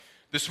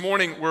This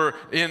morning, we're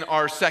in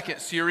our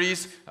second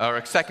series,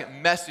 our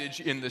second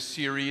message in the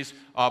series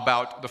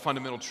about the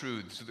fundamental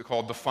truths. They're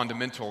called the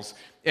fundamentals.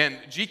 And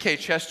G.K.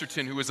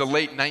 Chesterton, who was a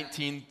late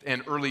 19th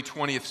and early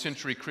 20th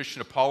century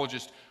Christian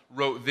apologist,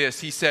 wrote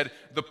this. He said,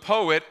 "The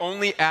poet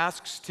only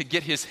asks to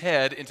get his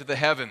head into the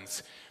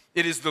heavens.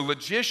 It is the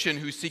logician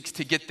who seeks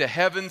to get the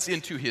heavens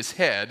into his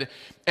head,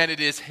 and it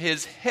is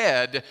his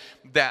head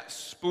that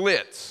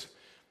splits."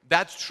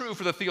 That's true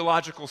for the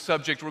theological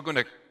subject we're going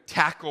to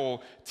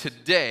tackle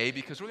today,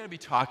 because we're going to be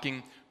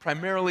talking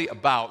primarily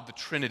about the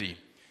Trinity.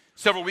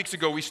 Several weeks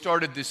ago, we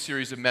started this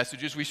series of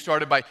messages. We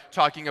started by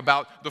talking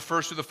about the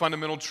first of the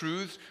fundamental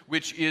truths,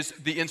 which is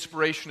the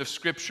inspiration of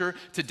Scripture.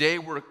 Today,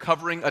 we're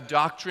covering a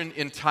doctrine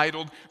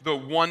entitled the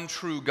one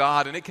true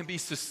God, and it can be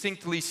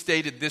succinctly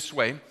stated this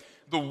way: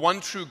 the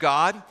one true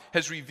God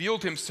has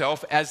revealed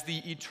himself as the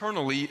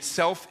eternally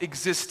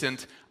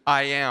self-existent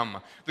I am,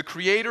 the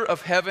creator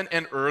of heaven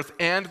and earth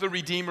and the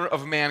redeemer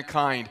of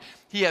mankind.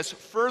 He has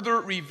further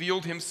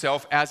revealed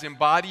himself as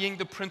embodying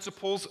the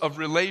principles of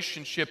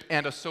relationship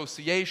and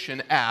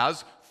association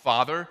as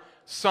Father,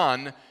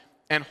 Son,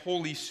 and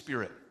Holy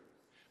Spirit.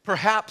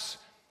 Perhaps,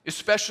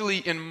 especially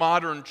in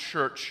modern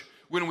church,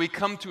 when we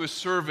come to a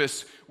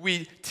service,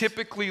 we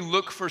typically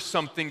look for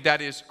something that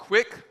is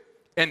quick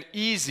and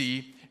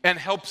easy and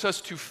helps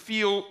us to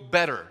feel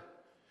better.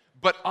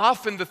 But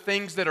often the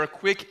things that are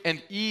quick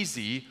and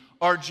easy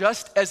are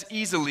just as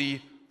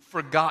easily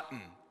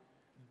forgotten.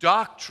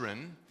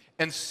 Doctrine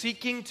and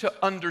seeking to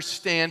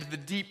understand the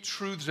deep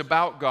truths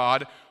about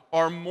God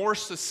are more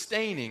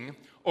sustaining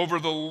over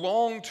the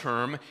long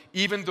term,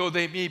 even though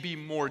they may be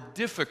more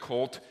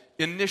difficult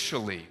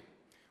initially.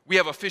 We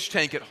have a fish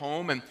tank at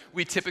home, and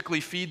we typically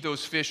feed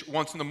those fish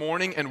once in the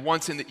morning and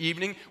once in the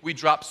evening. We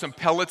drop some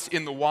pellets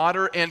in the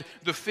water, and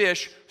the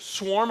fish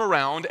swarm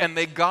around, and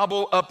they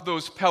gobble up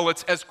those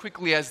pellets as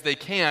quickly as they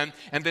can,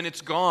 and then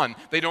it's gone.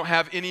 They don't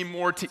have any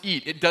more to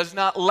eat. It does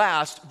not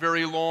last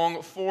very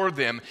long for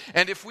them.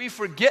 And if we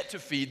forget to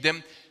feed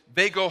them,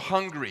 they go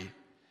hungry.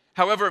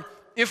 However,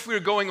 if we're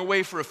going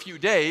away for a few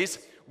days,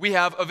 we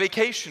have a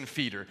vacation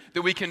feeder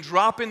that we can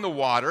drop in the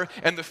water,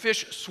 and the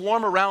fish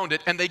swarm around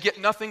it, and they get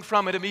nothing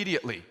from it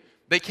immediately.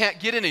 They can't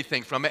get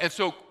anything from it, and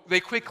so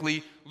they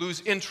quickly lose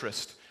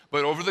interest.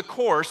 But over the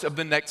course of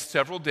the next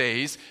several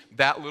days,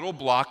 that little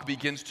block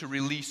begins to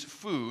release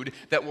food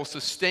that will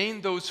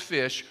sustain those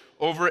fish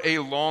over a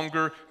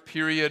longer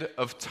period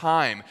of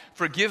time.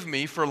 Forgive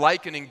me for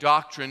likening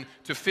doctrine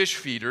to fish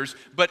feeders,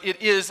 but it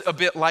is a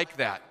bit like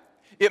that.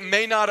 It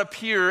may not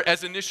appear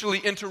as initially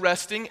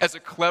interesting as a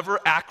clever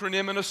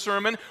acronym in a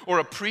sermon or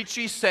a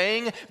preachy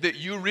saying that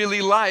you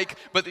really like,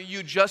 but that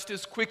you just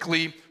as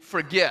quickly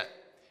forget.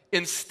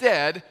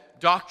 Instead,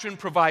 doctrine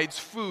provides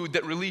food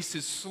that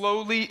releases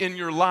slowly in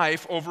your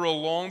life over a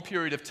long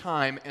period of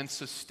time and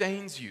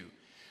sustains you.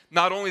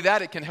 Not only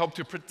that, it can help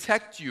to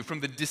protect you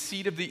from the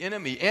deceit of the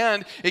enemy,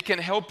 and it can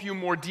help you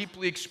more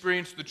deeply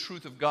experience the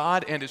truth of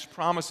God and His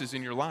promises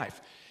in your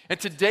life. And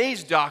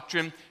today's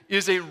doctrine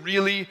is a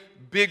really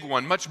big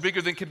one, much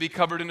bigger than can be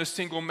covered in a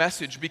single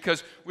message,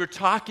 because we're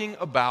talking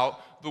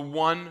about the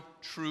one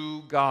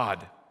true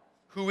God.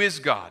 Who is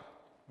God?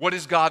 What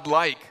is God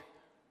like?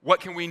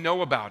 What can we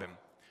know about Him?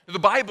 The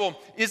Bible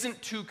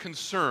isn't too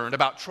concerned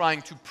about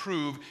trying to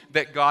prove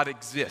that God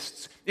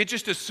exists. It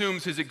just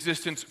assumes His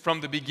existence from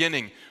the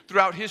beginning.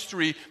 Throughout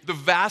history, the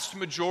vast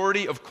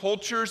majority of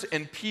cultures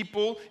and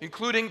people,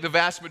 including the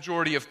vast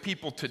majority of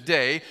people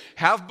today,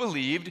 have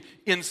believed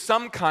in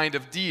some kind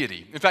of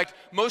deity. In fact,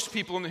 most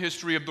people in the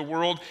history of the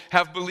world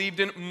have believed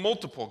in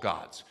multiple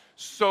gods.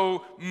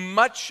 So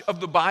much of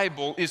the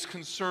Bible is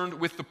concerned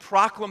with the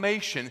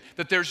proclamation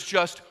that there's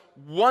just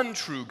one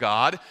true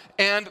God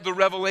and the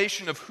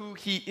revelation of who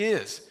He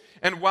is.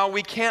 And while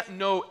we can't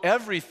know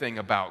everything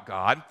about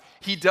God,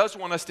 He does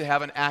want us to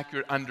have an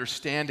accurate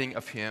understanding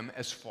of Him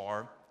as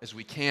far as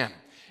we can.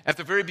 At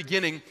the very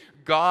beginning,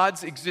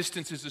 God's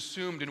existence is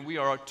assumed, and we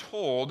are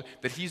told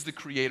that He's the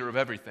creator of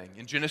everything.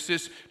 In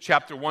Genesis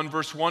chapter 1,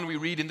 verse 1, we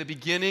read, "In the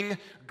beginning,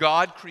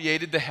 God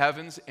created the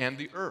heavens and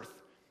the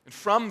earth." And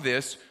from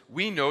this,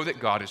 we know that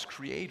God is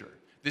creator.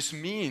 This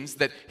means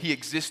that He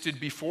existed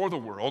before the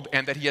world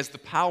and that He has the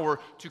power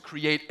to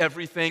create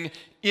everything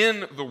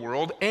in the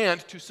world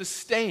and to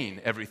sustain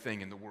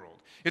everything in the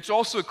world. It's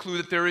also a clue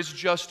that there is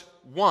just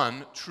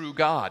one true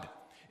God.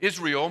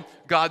 Israel,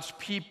 God's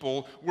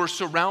people, were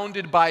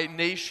surrounded by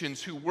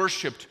nations who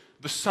worshiped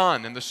the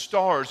sun and the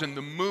stars and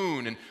the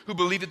moon, and who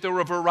believed that there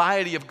were a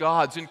variety of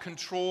gods in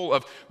control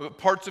of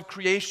parts of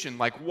creation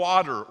like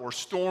water or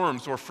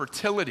storms or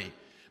fertility.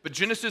 But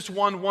Genesis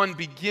 1:1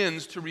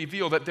 begins to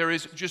reveal that there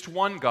is just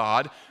one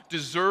God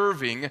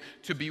deserving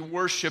to be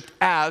worshiped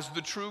as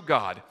the true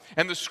God.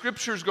 And the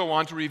Scriptures go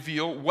on to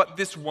reveal what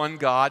this one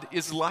God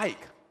is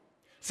like.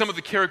 Some of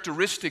the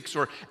characteristics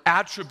or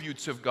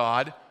attributes of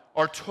God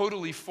are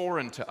totally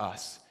foreign to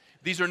us.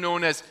 These are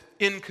known as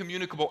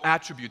incommunicable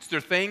attributes. They're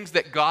things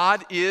that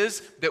God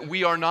is that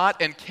we are not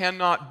and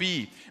cannot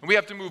be. And we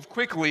have to move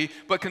quickly,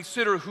 but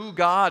consider who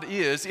God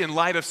is in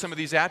light of some of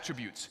these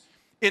attributes.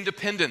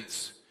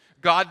 Independence.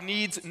 God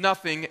needs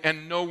nothing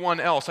and no one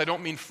else. I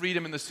don't mean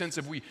freedom in the sense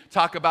of we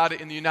talk about it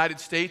in the United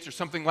States or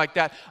something like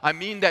that. I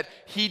mean that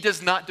he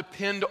does not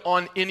depend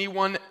on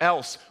anyone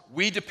else.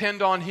 We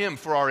depend on him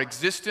for our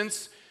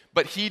existence,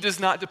 but he does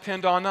not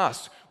depend on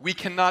us. We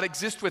cannot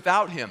exist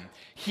without him.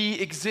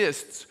 He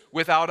exists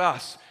without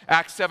us.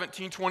 Acts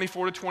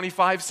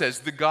 17:24-25 says,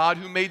 "The God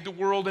who made the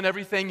world and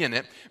everything in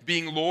it,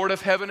 being Lord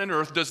of heaven and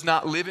earth, does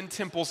not live in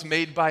temples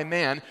made by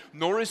man,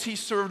 nor is he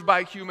served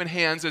by human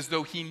hands as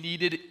though he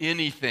needed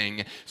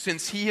anything,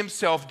 since he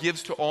himself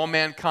gives to all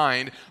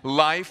mankind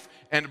life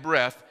and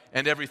breath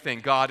and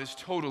everything." God is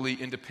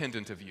totally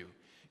independent of you.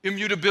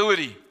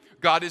 Immutability.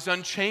 God is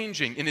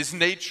unchanging in his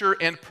nature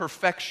and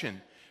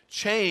perfection.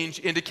 Change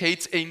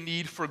indicates a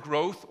need for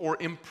growth or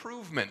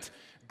improvement.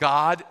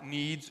 God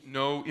needs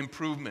no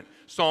improvement.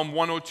 Psalm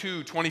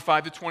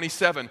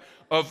 102:25-27,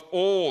 "Of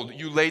old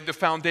you laid the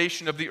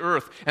foundation of the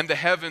earth, and the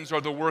heavens are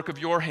the work of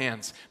your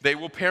hands. They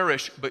will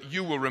perish, but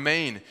you will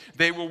remain.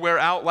 They will wear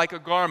out like a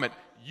garment.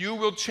 You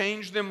will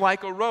change them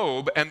like a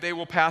robe, and they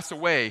will pass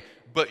away.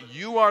 But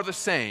you are the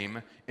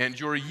same, and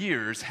your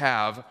years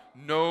have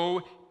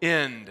no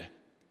end."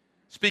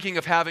 Speaking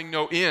of having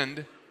no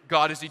end,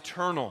 God is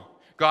eternal.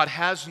 God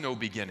has no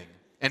beginning,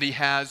 and he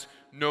has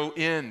no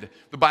end.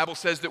 The Bible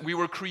says that we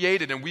were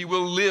created and we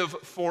will live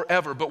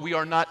forever, but we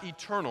are not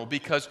eternal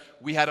because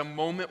we had a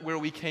moment where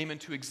we came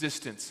into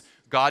existence.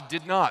 God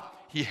did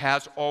not. He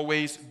has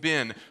always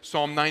been.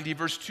 Psalm 90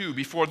 verse 2,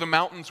 "Before the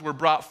mountains were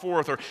brought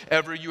forth, or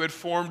ever you had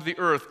formed the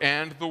earth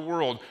and the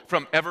world,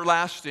 from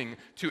everlasting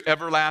to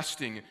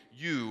everlasting,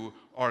 you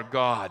are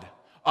God."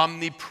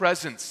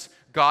 Omnipresence.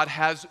 God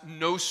has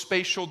no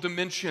spatial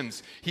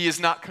dimensions. He is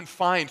not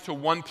confined to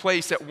one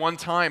place at one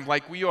time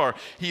like we are.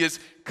 He is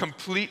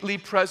completely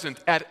present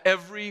at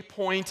every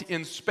point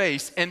in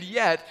space, and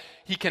yet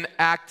he can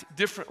act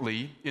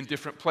differently in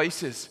different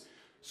places.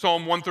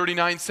 Psalm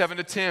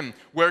 139:7-10,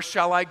 "Where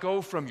shall I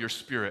go from your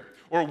spirit?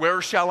 Or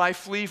where shall I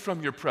flee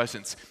from your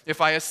presence?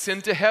 If I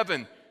ascend to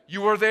heaven,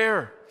 you are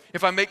there.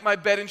 If I make my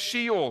bed in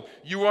Sheol,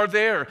 you are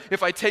there.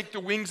 If I take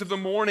the wings of the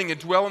morning and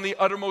dwell in the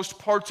uttermost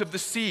parts of the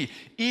sea,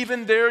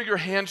 even there your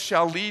hand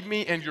shall lead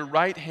me and your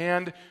right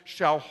hand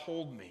shall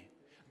hold me."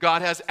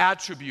 God has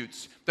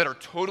attributes that are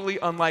totally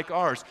unlike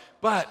ours,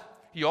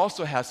 but he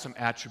also has some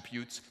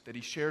attributes that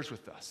he shares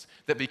with us.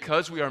 That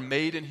because we are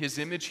made in his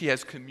image, he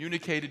has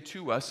communicated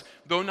to us,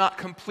 though not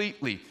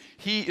completely.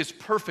 He is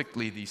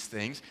perfectly these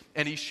things,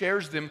 and he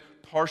shares them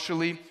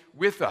partially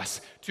with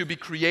us. To be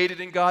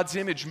created in God's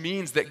image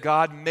means that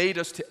God made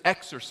us to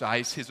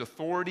exercise his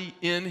authority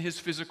in his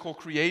physical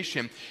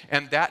creation,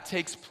 and that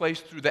takes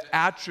place through the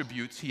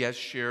attributes he has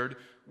shared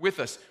with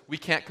us. We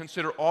can't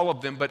consider all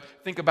of them, but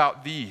think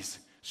about these.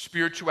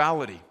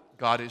 Spirituality,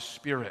 God is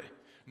spirit.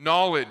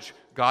 Knowledge,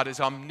 God is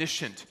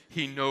omniscient.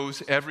 He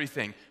knows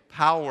everything.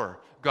 Power,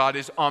 God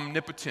is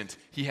omnipotent.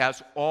 He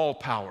has all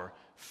power.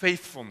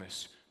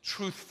 Faithfulness,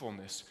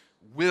 truthfulness,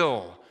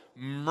 will,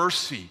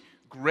 mercy,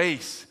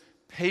 grace,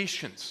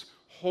 patience,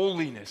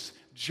 holiness,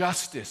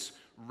 justice,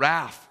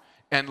 wrath,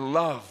 and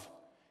love.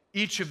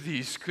 Each of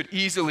these could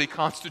easily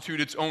constitute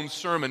its own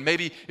sermon,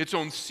 maybe its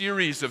own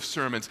series of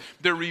sermons.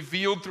 They're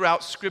revealed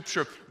throughout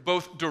Scripture,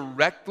 both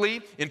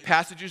directly in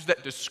passages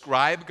that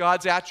describe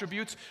God's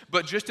attributes,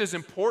 but just as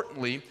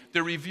importantly,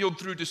 they're revealed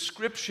through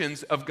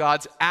descriptions of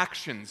God's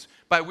actions,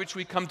 by which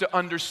we come to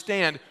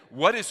understand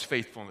what his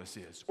faithfulness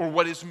is, or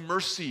what his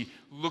mercy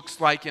looks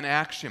like in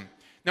action.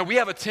 Now, we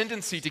have a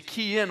tendency to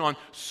key in on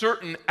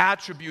certain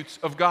attributes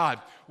of God.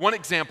 One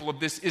example of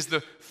this is the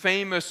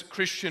famous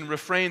Christian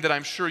refrain that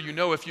I'm sure you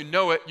know. If you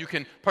know it, you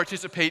can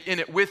participate in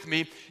it with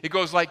me. It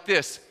goes like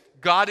this: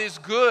 God is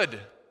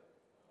good.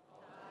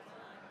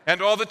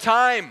 And all the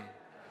time.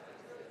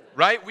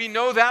 Right? We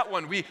know that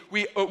one.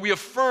 We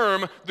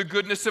affirm the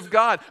goodness of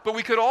God. But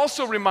we could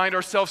also remind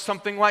ourselves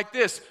something like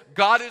this: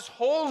 God is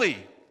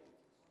holy.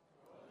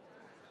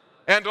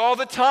 And all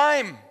the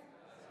time.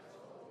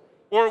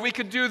 Or we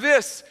could do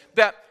this,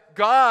 that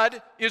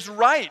God is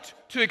right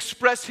to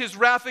express his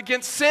wrath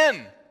against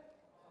sin.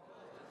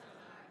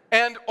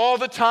 And all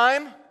the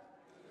time?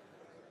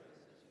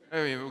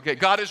 Okay,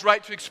 God is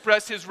right to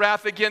express his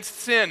wrath against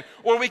sin.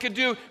 Or we could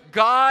do,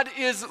 God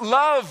is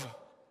love.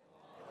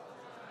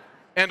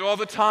 And all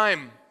the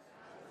time.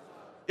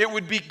 It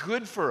would be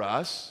good for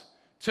us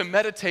to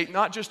meditate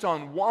not just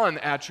on one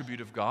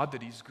attribute of God,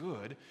 that he's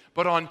good,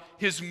 but on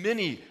his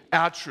many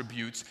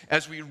attributes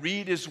as we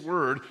read his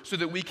word, so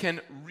that we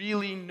can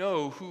really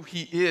know who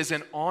he is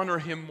and honor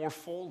him more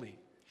fully.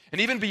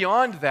 And even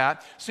beyond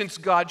that, since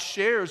God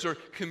shares or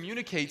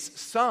communicates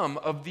some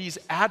of these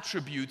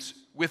attributes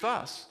with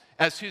us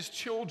as his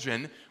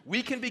children,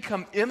 we can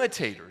become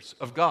imitators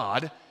of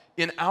God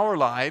in our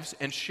lives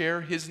and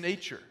share his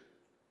nature.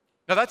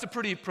 Now, that's a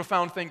pretty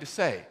profound thing to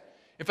say.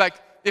 In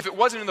fact, if it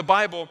wasn't in the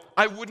Bible,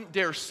 I wouldn't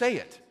dare say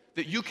it,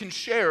 that you can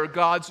share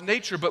God's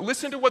nature. But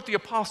listen to what the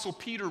Apostle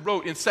Peter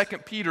wrote in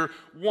 2 Peter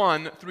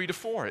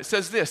 1:3-4. It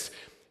says this: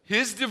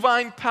 His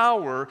divine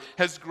power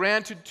has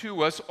granted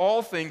to us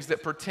all things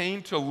that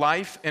pertain to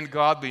life and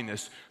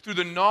godliness through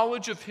the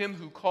knowledge of him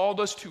who called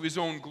us to his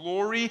own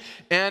glory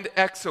and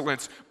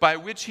excellence, by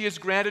which he has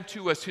granted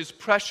to us his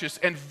precious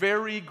and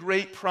very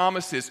great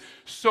promises,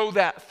 so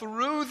that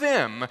through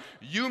them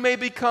you may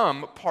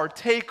become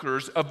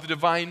partakers of the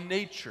divine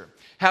nature,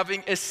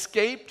 having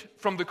escaped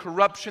from the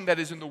corruption that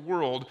is in the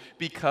world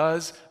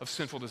because of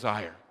sinful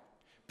desire.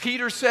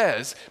 Peter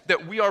says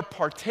that we are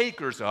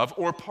partakers of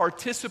or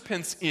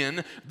participants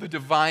in the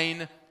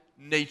divine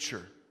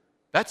nature.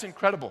 That's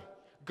incredible.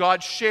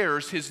 God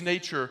shares his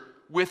nature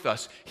with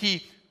us.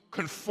 He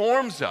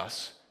conforms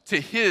us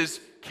to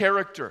his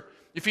character.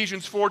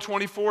 Ephesians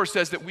 4:24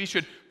 says that we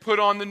should put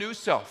on the new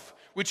self,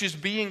 which is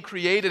being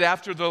created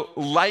after the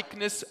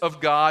likeness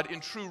of God in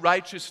true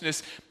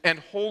righteousness and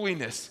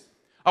holiness.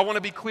 I want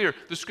to be clear.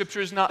 The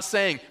scripture is not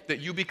saying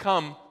that you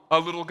become a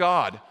little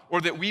God,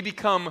 or that we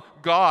become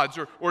gods,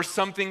 or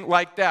something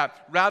like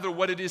that. Rather,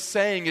 what it is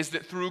saying is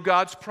that through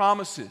God's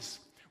promises,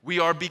 we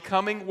are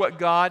becoming what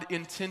God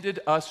intended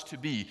us to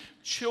be,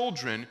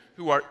 children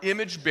who are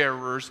image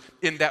bearers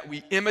in that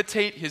we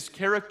imitate his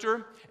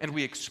character and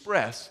we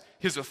express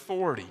his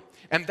authority.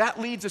 And that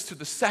leads us to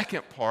the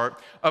second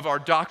part of our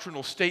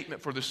doctrinal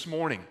statement for this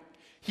morning.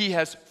 He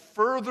has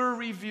further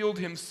revealed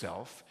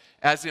himself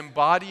as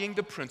embodying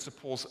the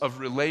principles of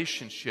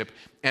relationship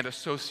and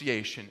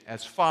association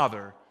as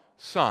Father,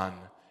 Son,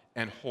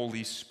 and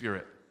Holy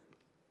Spirit.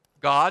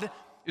 God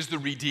is the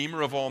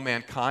Redeemer of all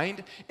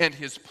mankind, and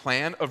his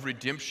plan of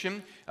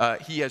redemption,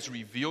 he has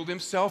revealed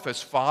himself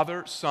as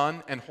Father,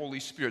 Son, and Holy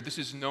Spirit. This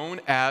is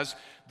known as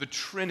the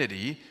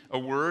Trinity, a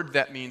word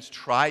that means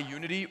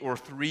triunity or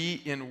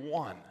three in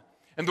one.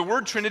 And the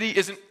word Trinity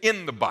isn't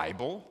in the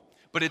Bible,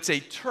 but it's a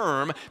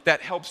term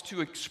that helps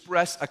to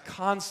express a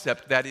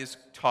concept that is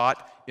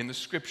taught in the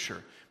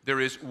Scripture.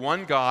 There is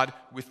one God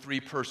with three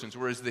persons,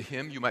 or as the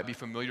hymn you might be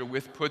familiar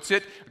with puts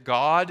it,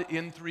 God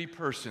in three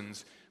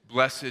persons,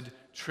 blessed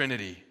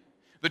Trinity.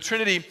 The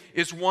Trinity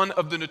is one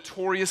of the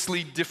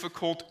notoriously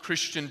difficult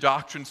Christian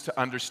doctrines to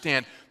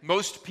understand.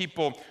 Most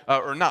people,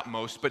 or not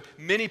most, but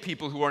many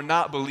people who are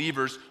not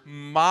believers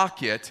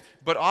mock it,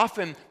 but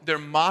often their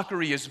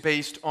mockery is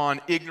based on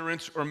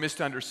ignorance or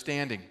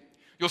misunderstanding.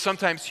 You'll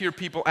sometimes hear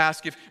people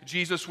ask if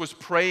Jesus was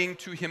praying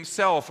to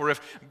himself, or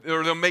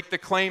they'll make the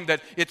claim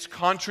that it's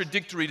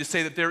contradictory to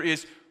say that there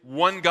is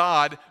one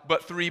God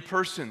but three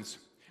persons.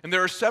 And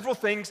there are several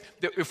things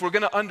that if we're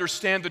going to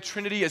understand the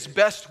Trinity as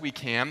best we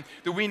can,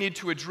 that we need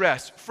to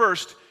address.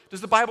 First,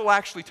 does the Bible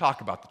actually talk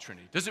about the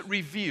Trinity? Does it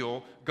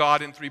reveal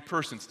God in three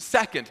persons?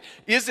 Second,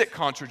 is it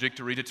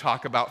contradictory to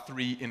talk about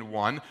three in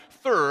one?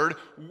 Third,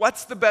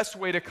 what's the best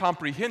way to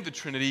comprehend the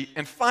Trinity?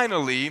 And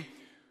finally,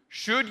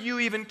 should you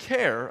even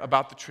care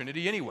about the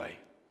Trinity anyway?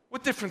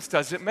 What difference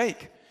does it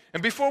make?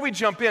 And before we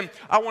jump in,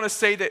 I want to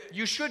say that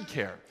you should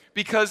care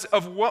because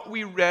of what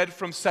we read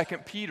from 2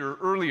 Peter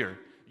earlier.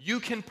 You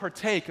can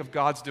partake of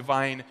God's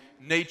divine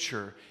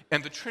nature,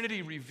 and the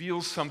Trinity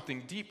reveals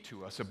something deep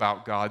to us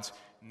about God's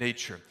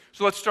nature.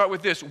 So let's start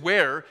with this.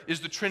 Where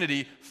is the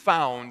Trinity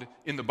found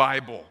in the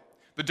Bible?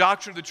 The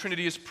doctrine of the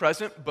Trinity is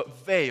present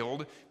but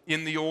veiled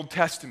in the Old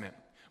Testament.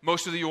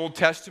 Most of the Old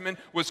Testament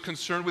was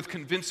concerned with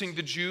convincing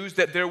the Jews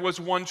that there was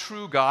one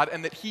true God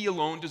and that he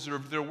alone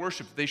deserved their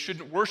worship. They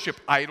shouldn't worship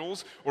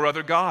idols or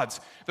other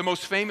gods. The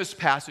most famous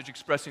passage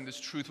expressing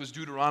this truth was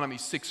Deuteronomy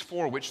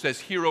 6:4, which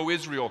says, "Hear, O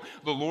Israel,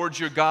 the Lord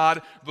your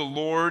God, the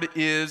Lord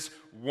is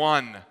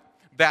one."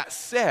 That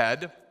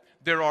said,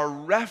 there are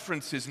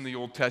references in the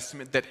Old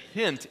Testament that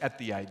hint at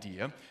the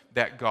idea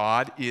that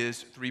God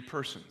is three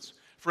persons.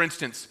 For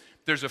instance,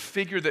 there's a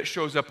figure that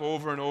shows up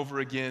over and over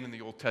again in the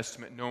Old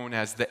Testament known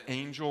as the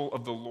angel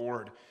of the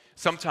Lord.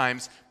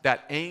 Sometimes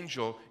that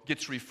angel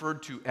gets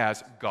referred to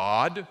as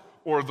God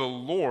or the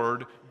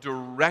Lord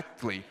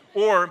directly.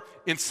 Or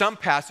in some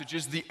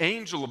passages, the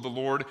angel of the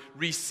Lord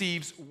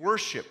receives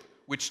worship,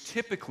 which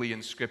typically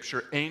in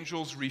Scripture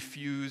angels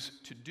refuse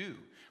to do.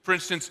 For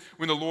instance,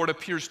 when the Lord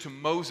appears to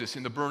Moses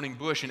in the burning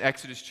bush in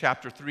Exodus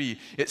chapter 3,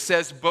 it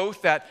says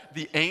both that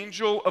the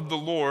angel of the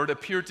Lord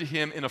appeared to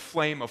him in a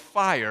flame of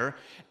fire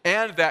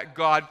and that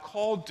God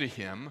called to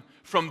him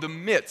from the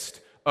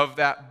midst of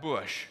that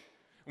bush.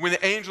 When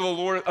the angel of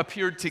the Lord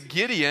appeared to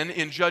Gideon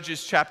in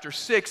Judges chapter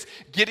 6,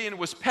 Gideon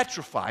was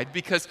petrified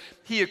because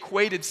he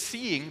equated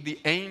seeing the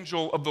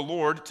angel of the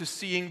Lord to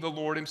seeing the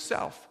Lord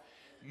himself.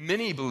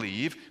 Many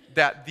believe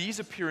that these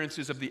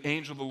appearances of the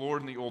angel of the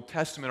Lord in the Old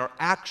Testament are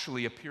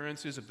actually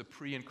appearances of the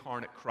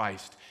pre-incarnate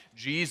Christ,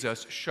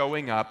 Jesus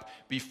showing up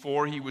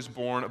before he was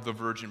born of the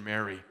Virgin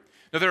Mary.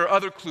 Now, there are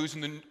other clues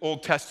in the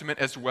Old Testament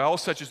as well,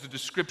 such as the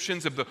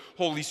descriptions of the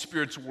Holy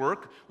Spirit's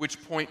work,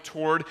 which point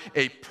toward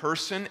a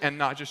person and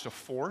not just a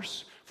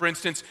force. For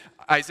instance,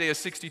 Isaiah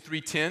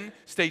 63:10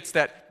 states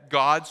that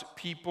God's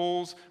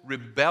people's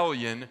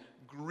rebellion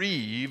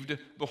grieved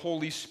the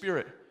Holy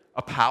Spirit.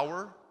 A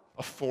power,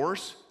 a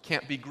force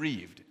can't be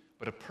grieved,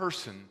 but a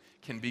person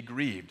can be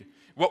grieved.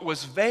 What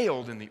was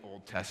veiled in the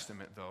Old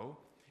Testament, though,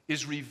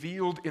 is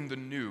revealed in the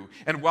new.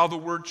 And while the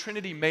word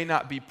Trinity may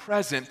not be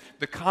present,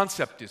 the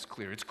concept is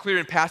clear. It's clear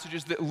in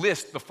passages that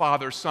list the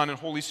Father, Son, and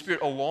Holy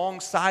Spirit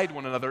alongside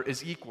one another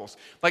as equals.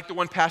 Like the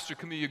one Pastor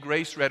Camelia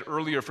Grace read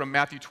earlier from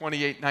Matthew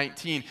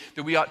 28:19,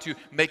 that we ought to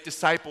make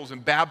disciples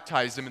and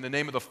baptize them in the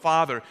name of the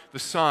Father, the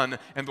Son,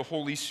 and the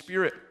Holy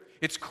Spirit.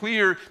 It's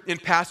clear in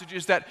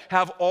passages that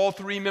have all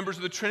three members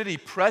of the Trinity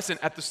present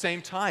at the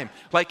same time,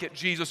 like at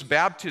Jesus'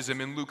 baptism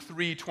in Luke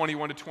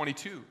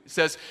 3:21-22. It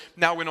says,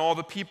 "Now when all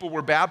the people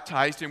were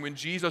baptized, and when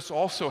Jesus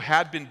also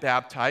had been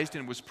baptized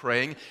and was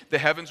praying, the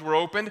heavens were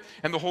opened,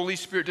 and the Holy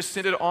Spirit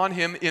descended on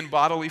him in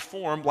bodily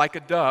form like a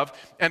dove,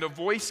 and a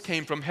voice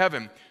came from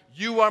heaven,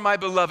 'You are my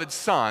beloved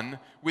Son,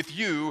 with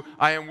you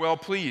I am well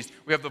pleased.'"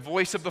 We have the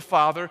voice of the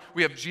Father,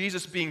 we have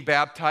Jesus being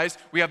baptized,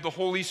 we have the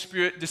Holy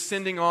Spirit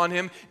descending on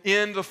him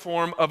in the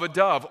form of a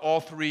dove, all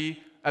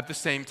three at the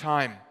same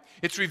time.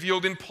 It's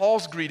revealed in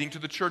Paul's greeting to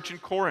the church in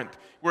Corinth,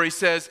 where he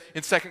says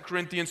in 2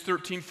 Corinthians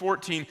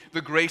 13:14,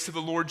 "The grace of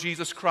the Lord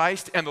Jesus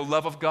Christ and the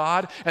love of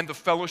God and the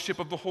fellowship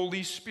of the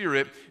Holy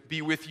Spirit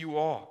be with you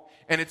all."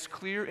 And it's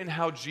clear in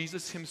how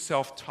Jesus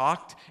himself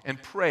talked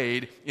and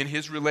prayed in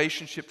his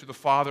relationship to the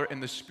Father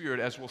and the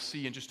Spirit, as we'll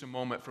see in just a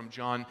moment from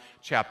John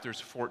chapters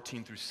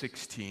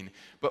 14-16.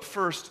 But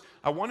first,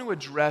 I want to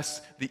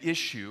address the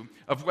issue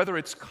of whether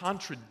it's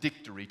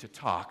contradictory to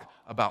talk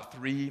about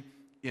three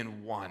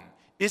in one.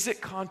 Is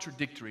it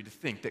contradictory to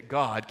think that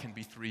God can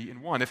be three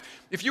in one?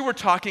 If you were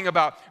talking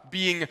about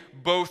being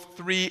both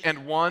three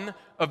and one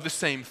of the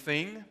same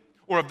thing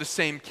or of the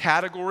same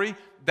category,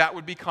 that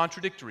would be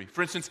contradictory.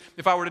 For instance,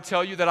 if I were to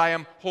tell you that I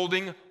am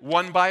holding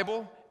one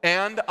Bible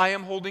and I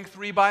am holding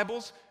three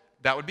Bibles,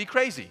 that would be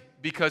crazy,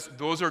 because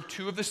those are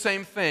two of the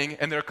same thing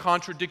and they're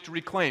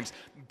contradictory claims.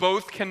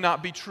 Both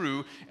cannot be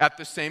true at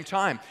the same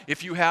time.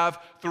 If you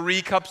have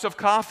 3 cups of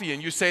coffee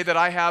and you say that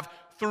I have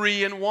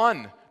 3 in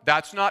 1,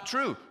 that's not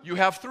true. You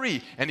have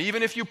 3. And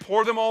even if you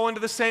pour them all into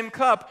the same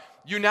cup,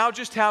 you now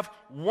just have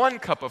 1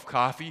 cup of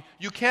coffee.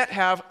 You can't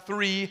have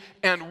 3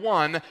 and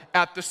 1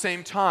 at the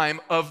same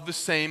time of the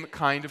same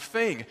kind of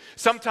thing.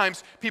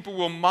 Sometimes people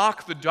will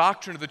mock the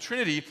doctrine of the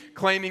Trinity,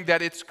 claiming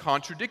that it's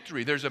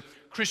contradictory. There's a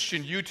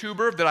Christian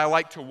YouTuber that I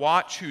like to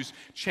watch whose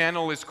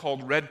channel is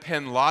called Red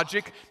Pen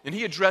Logic, and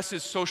he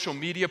addresses social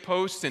media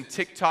posts and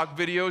TikTok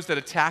videos that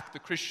attack the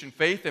Christian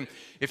faith. And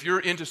if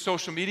you're into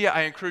social media,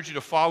 I encourage you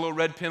to follow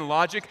Red Pen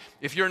Logic.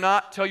 If you're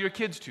not, tell your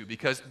kids to,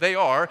 because they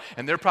are,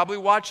 and they're probably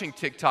watching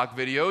TikTok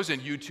videos and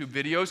YouTube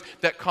videos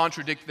that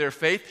contradict their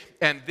faith,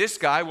 and this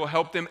guy will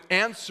help them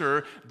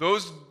answer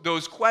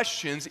those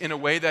questions in a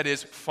way that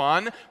is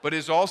fun, but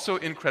is also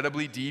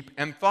incredibly deep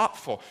and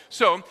thoughtful.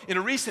 So, in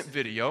a recent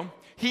video,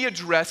 he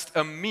addressed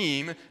a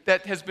meme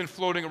that has been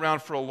floating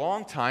around for a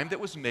long time that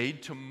was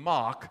made to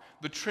mock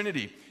the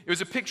Trinity. It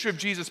was a picture of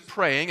Jesus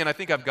praying, and I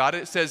think I've got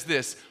it. It says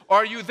this: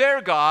 "Are you there,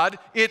 God?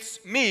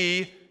 It's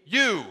me,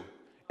 you."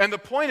 And the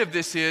point of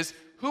this is,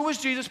 who was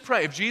Jesus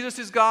praying? If Jesus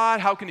is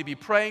God, how can he be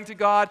praying to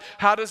God?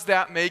 How does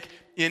that make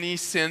any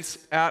sense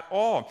at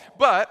all?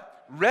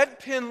 But Red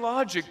Pen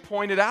Logic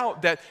pointed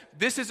out that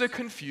this is a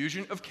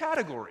confusion of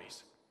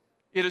categories.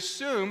 It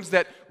assumes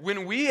that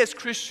when we as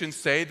Christians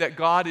say that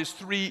God is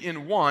 3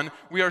 in 1,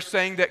 we are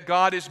saying that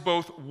God is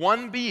both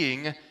one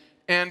being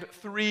and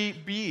 3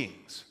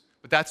 beings.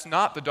 But that's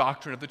not the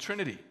doctrine of the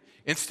Trinity.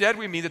 Instead,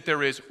 we mean that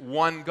there is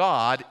one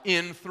God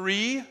in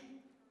 3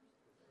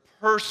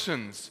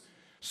 persons.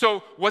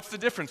 So, what's the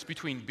difference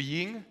between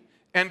being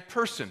and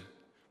person?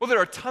 Well, there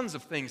are tons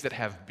of things that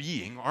have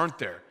being, aren't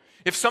there?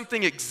 If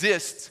something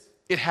exists,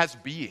 it has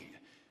being.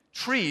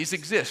 Trees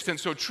exist, and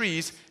so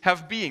trees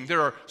have being.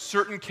 There are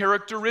certain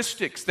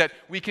characteristics that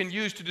we can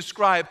use to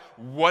describe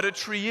what a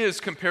tree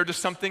is compared to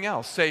something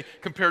else, say,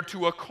 compared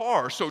to a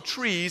car. So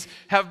trees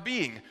have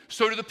being.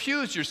 So do the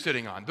pews you're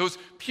sitting on. Those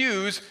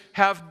pews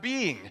have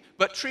being.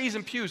 But trees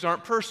and pews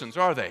aren't persons,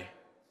 are they?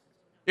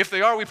 If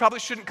they are, we probably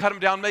shouldn't cut them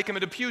down, make them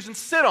into pews, and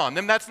sit on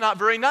them. That's not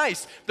very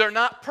nice. They're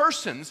not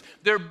persons.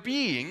 They're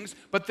beings,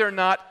 but they're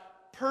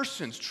not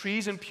persons.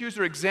 Trees and pews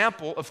are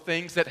example of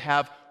things that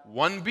have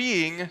one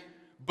being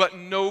but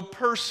no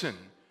person.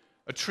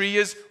 A tree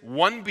is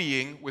one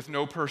being with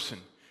no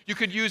person. You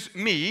could use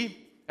me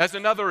as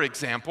another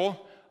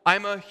example.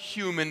 I'm a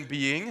human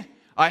being.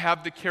 I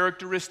have the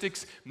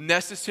characteristics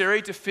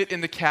necessary to fit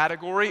in the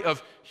category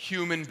of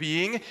human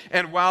being.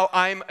 And while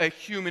I'm a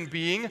human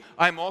being,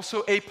 I'm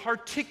also a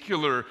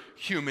particular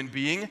human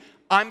being.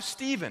 I'm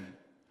Stephen.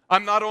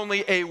 I'm not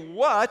only a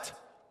what,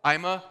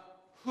 I'm a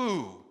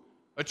who.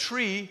 A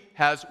tree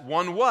has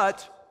one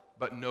what,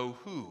 but no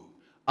who.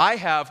 I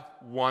have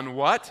one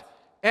what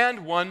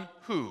and one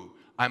who.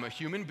 I'm a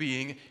human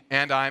being,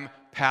 and I'm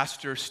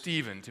Pastor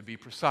Stephen, to be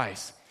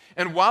precise.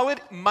 And while it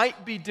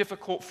might be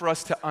difficult for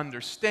us to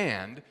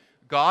understand,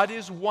 God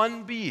is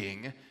one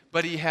being,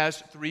 but he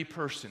has 3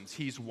 persons.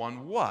 He's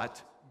one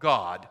what?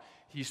 God.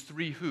 He's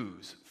 3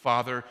 whos: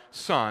 Father,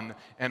 Son,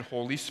 and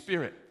Holy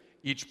Spirit.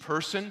 Each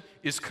person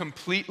is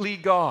completely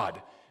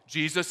God.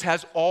 Jesus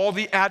has all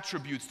the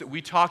attributes that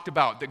we talked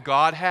about that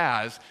God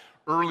has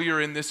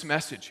earlier in this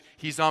message.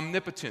 He's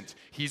omnipotent,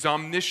 he's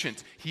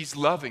omniscient, he's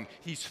loving,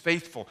 he's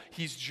faithful,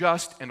 he's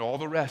just, and all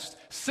the rest.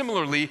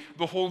 Similarly,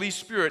 the Holy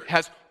Spirit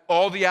has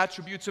all the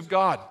attributes of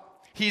God.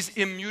 He's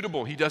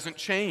immutable, he doesn't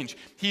change.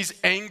 He's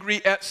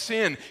angry at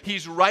sin,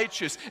 he's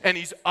righteous, and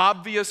he's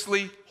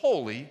obviously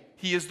holy.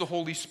 He is the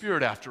Holy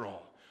Spirit after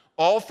all.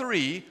 All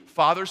three,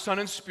 Father, Son,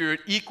 and Spirit,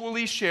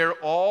 equally share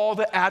all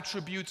the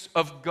attributes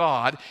of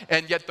God,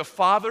 and yet the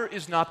Father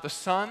is not the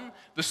Son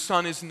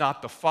is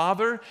not the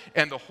Father,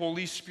 and the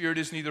Holy Spirit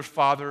is neither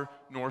Father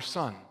nor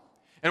Son.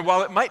 And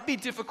while it might be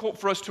difficult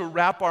for us to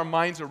wrap our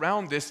minds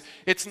around this,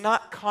 it's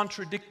not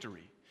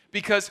contradictory,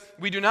 because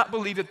we do not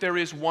believe that there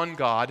is one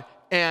God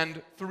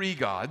and three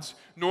gods,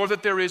 nor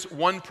that there is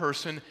one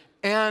person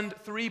and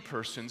three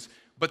persons,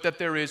 but that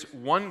there is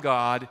one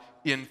God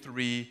in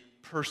three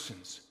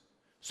persons.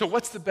 So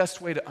what's the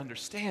best way to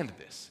understand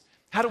this?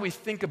 How do we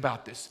think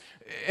about this?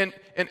 And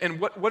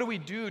what do we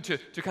do to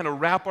kind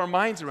of wrap our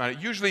minds around it?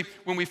 Usually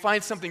when we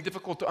find something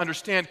difficult to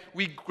understand,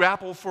 we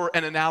grapple for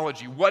an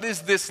analogy. What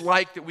is this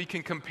like that we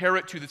can compare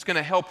it to that's going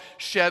to help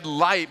shed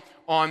light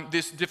on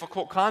this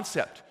difficult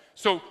concept?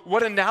 So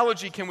what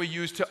analogy can we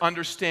use to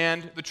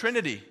understand the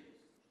Trinity?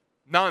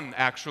 None,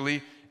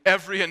 actually.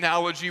 Every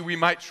analogy we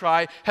might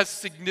try has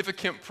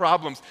significant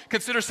problems.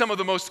 Consider some of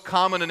the most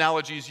common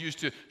analogies used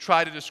to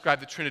try to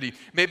describe the Trinity.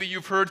 Maybe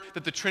you've heard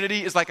that the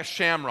Trinity is like a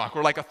shamrock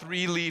or like a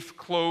three-leaf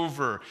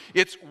clover.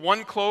 It's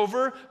one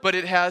clover, but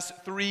it has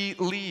three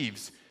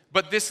leaves.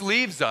 But this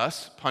leaves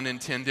us, pun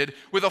intended,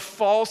 with a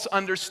false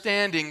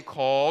understanding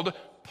called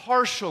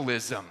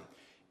partialism.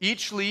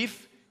 Each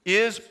leaf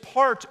is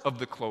part of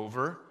the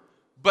clover,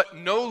 but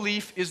no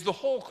leaf is the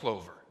whole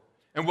clover.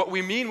 And what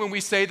we mean when we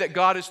say that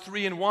God is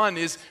three in one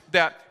is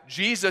that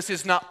Jesus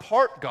is not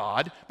part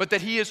God, but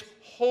that he is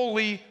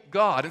wholly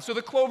God. And so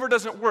the clover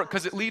doesn't work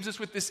because it leaves us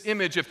with this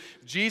image of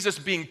Jesus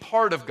being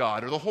part of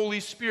God, or the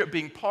Holy Spirit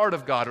being part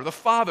of God, or the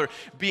Father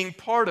being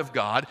part of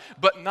God,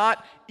 but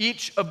not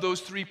each of those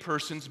three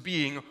persons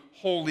being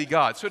wholly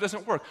God. So it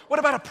doesn't work. What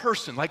about a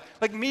person,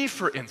 like me,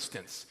 for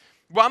instance?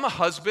 Well, I'm a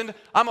husband,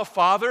 I'm a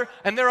father,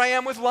 and there I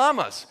am with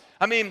llamas.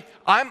 I mean,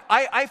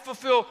 I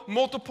fulfill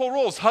multiple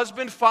roles: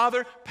 husband,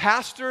 father,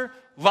 pastor,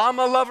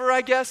 llama lover,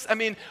 I guess. I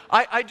mean,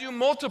 I do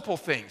multiple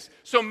things.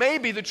 So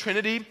maybe the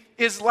Trinity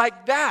is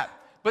like that.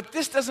 But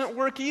this doesn't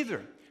work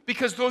either,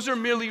 because those are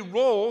merely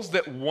roles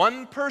that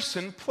one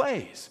person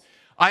plays.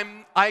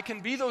 I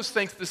can be those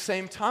things at the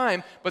same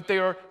time, but they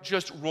are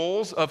just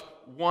roles of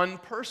one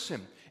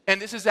person. And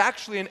this is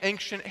actually an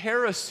ancient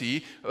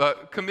heresy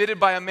committed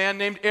by a man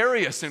named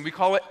Arius, and we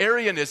call it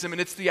Arianism, and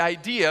it's the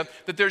idea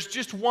that there's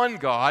just one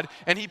God,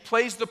 and he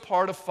plays the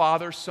part of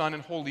Father, Son,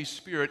 and Holy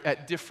Spirit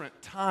at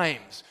different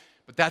times.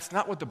 But that's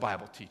not what the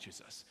Bible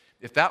teaches us.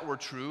 If that were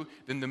true,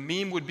 then the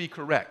meme would be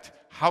correct.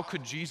 How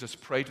could Jesus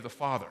pray to the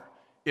Father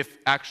if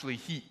actually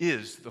he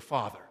is the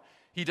Father?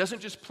 He doesn't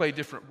just play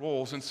different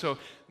roles, and so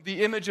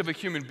the image of a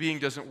human being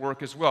doesn't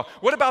work as well.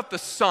 What about the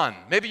sun?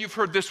 Maybe you've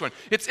heard this one.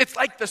 It's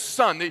like the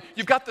sun.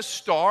 You've got the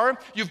star,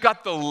 you've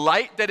got the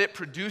light that it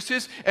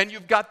produces, and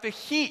you've got the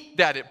heat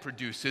that it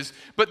produces.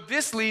 But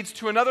this leads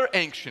to another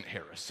ancient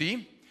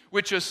heresy,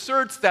 which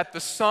asserts that the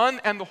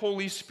Son and the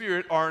Holy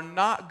Spirit are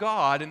not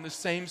God in the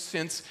same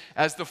sense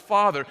as the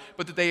Father,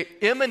 but that they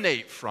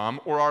emanate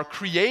from or are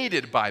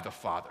created by the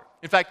Father.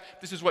 In fact,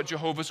 this is what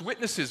Jehovah's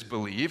Witnesses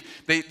believe.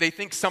 They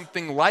think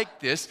something like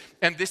this,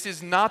 and this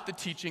is not the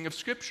teaching of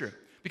Scripture.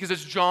 Because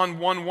as John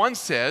 1:1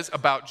 says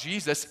about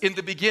Jesus, in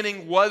the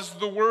beginning was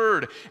the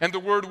Word, and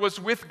the Word was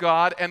with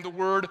God, and the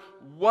Word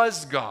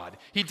was God.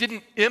 He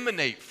didn't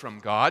emanate from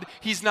God.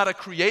 He's not a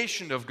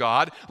creation of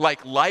God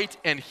like light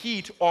and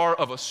heat are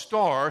of a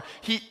star.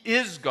 He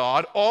is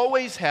God,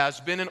 always has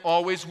been, and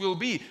always will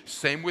be.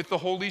 Same with the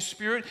Holy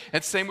Spirit,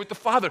 and same with the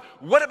Father.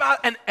 What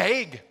about an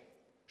egg?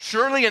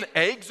 Surely an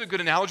egg's a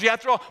good analogy.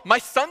 After all, my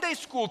Sunday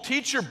school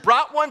teacher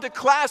brought one to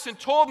class and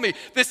told me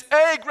this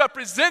egg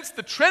represents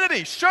the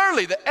Trinity.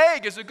 Surely the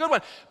egg is a good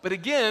one. But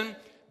again,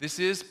 this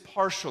is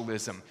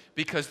partialism,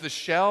 because the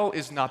shell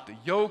is not the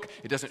yolk.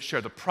 It doesn't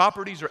share the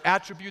properties or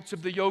attributes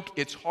of the yolk.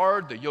 It's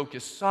hard, the yolk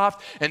is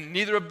soft, and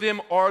neither of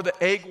them are the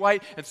egg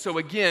white. And so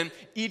again,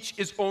 each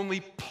is only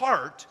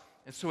part,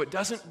 and so it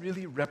doesn't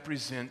really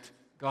represent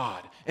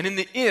God. And in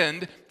the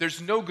end,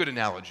 there's no good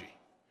analogy.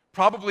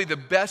 Probably the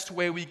best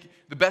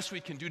we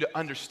can do to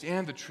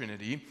understand the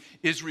Trinity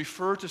is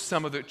refer to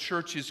some of the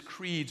church's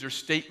creeds or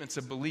statements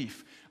of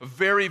belief. A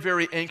very,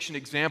 very ancient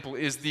example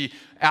is the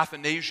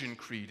Athanasian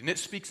Creed, and it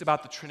speaks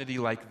about the Trinity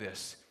like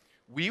this: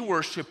 we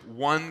worship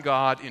one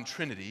God in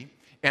Trinity,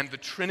 and the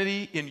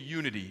Trinity in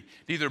unity,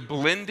 neither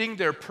blending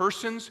their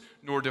persons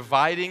nor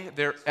dividing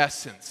their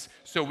essence.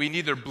 So we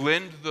neither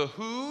blend the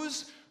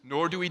whos,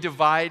 nor do we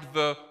divide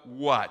the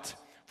what.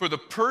 For the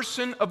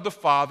person of the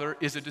Father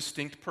is a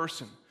distinct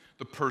person.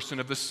 The person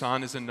of the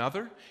Son is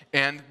another,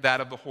 and that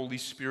of the Holy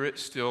Spirit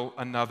still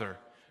another.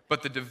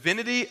 But the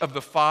divinity of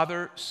the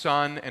Father,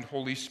 Son, and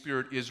Holy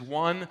Spirit is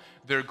one,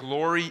 their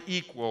glory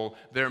equal,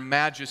 their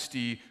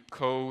majesty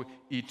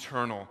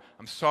co-eternal.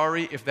 I'm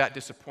sorry if that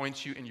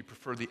disappoints you and you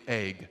prefer the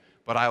egg,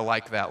 but I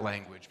like that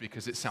language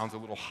because it sounds a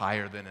little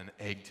higher than an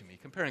egg to me.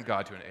 Comparing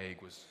God to an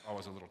egg was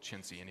always a little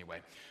chintzy anyway.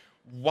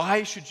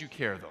 Why should you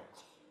care, though?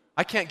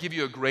 I can't give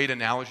you a great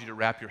analogy to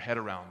wrap your head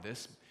around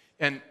this.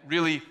 And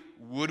really,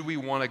 would we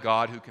want a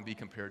God who can be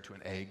compared to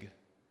an egg?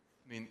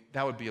 I mean,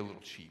 that would be a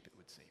little cheap, it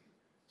would seem.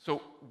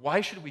 So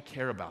why should we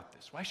care about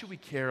this? Why should we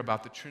care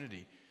about the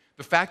Trinity?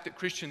 The fact that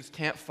Christians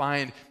can't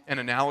find an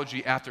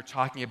analogy after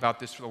talking about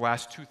this for the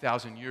last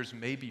 2,000 years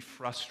may be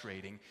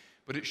frustrating,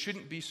 but it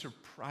shouldn't be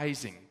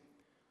surprising.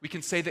 We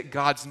can say that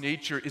God's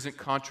nature isn't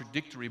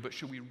contradictory, but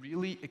should we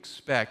really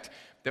expect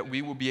that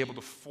we will be able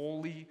to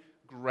fully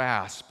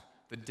grasp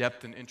the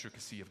depth and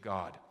intricacy of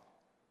God?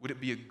 Would it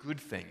be a good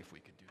thing if we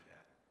could do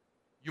that?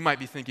 You might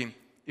be thinking,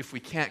 if we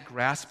can't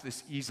grasp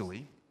this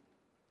easily,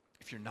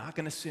 if you're not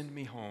going to send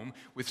me home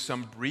with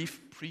some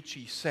brief,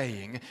 preachy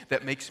saying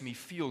that makes me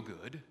feel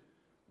good,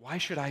 why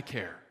should I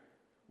care?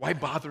 Why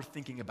bother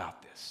thinking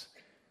about this?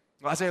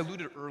 Well, as I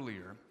alluded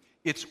earlier,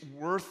 it's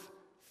worth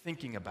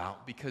thinking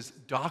about because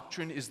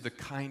doctrine is the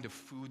kind of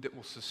food that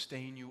will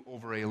sustain you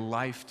over a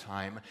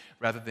lifetime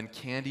rather than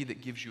candy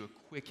that gives you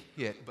a quick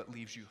hit but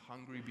leaves you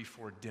hungry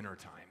before dinner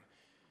time.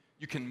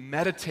 You can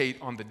meditate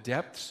on the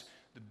depths,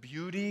 the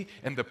beauty,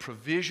 and the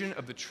provision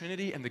of the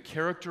Trinity and the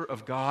character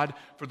of God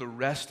for the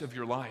rest of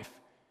your life.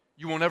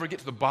 You won't ever get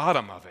to the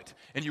bottom of it,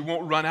 and you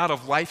won't run out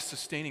of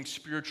life-sustaining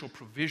spiritual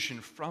provision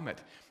from it.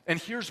 And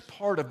here's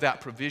part of that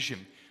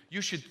provision.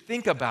 You should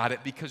think about it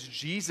because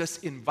Jesus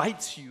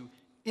invites you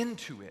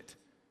into it.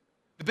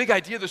 The big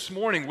idea this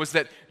morning was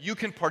that you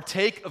can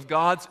partake of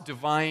God's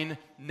divine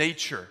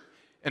nature.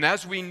 And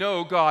as we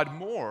know God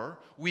more,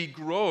 we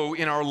grow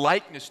in our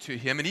likeness to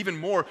Him, and even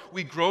more,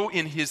 we grow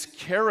in His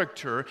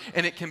character,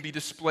 and it can be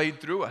displayed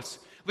through us.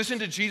 Listen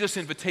to Jesus'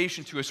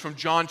 invitation to us from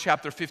John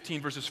chapter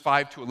 15, verses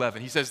 5 to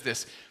 11. He says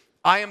this,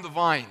 I am the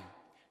vine,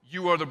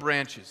 you are the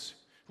branches.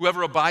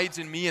 Whoever abides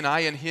in me and I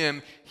in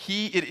him,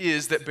 he it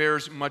is that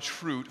bears much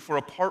fruit, for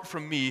apart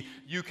from me,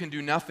 you can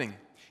do nothing.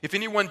 If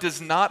anyone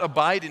does not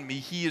abide in me,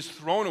 he is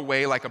thrown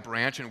away like a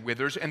branch and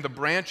withers, and the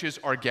branches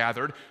are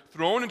gathered,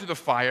 thrown into the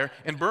fire,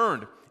 and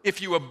burned. If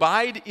you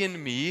abide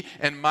in me,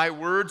 and my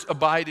words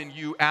abide in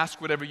you, ask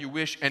whatever you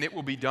wish, and it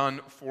will be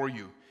done for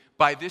you.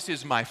 By this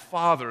is my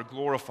Father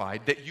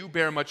glorified, that you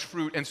bear much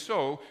fruit, and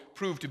so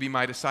prove to be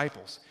my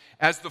disciples.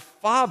 As the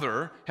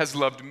Father has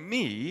loved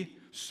me,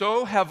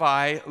 so have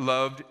I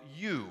loved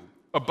you.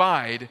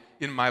 Abide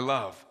in my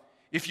love.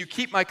 If you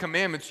keep my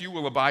commandments, you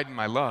will abide in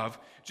my love,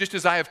 just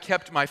as I have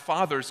kept my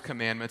Father's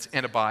commandments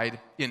and abide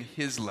in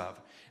his love.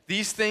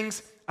 These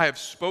things I have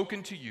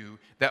spoken to you,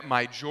 that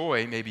my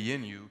joy may be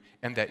in you,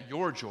 and that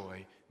your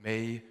joy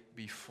may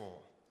be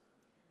full.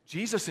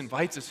 Jesus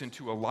invites us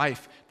into a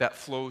life that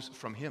flows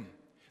from him,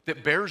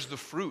 that bears the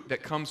fruit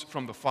that comes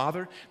from the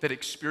Father, that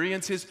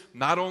experiences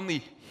not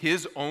only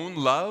his own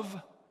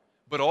love,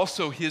 but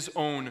also his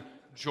own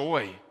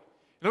joy.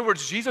 In other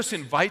words, Jesus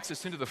invites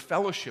us into the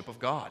fellowship of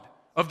God,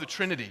 of the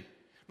Trinity.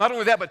 Not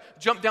only that, but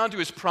jump down to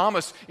his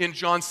promise in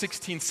John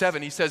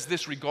 16:7. He says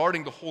this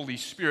regarding the Holy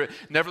Spirit.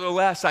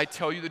 Nevertheless, I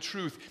tell you the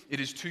truth. It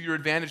is to your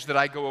advantage that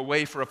I go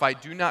away, for if I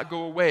do not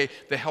go away,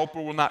 the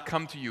Helper will not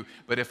come to you.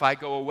 But if I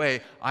go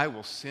away, I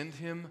will send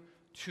him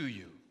to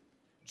you.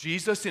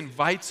 Jesus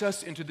invites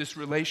us into this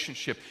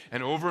relationship.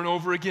 And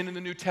over again in the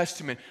New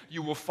Testament,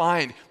 you will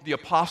find the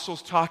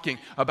apostles talking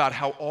about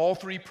how all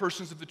three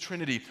persons of the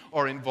Trinity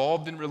are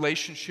involved in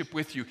relationship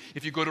with you.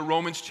 If you go to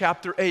Romans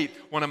chapter 8,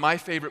 one of my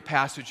favorite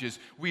passages,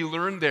 we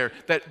learn there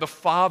that the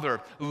Father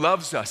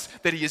loves us,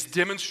 that he has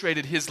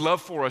demonstrated his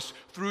love for us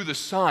through the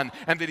Son,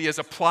 and that he has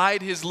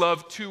applied his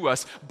love to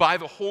us by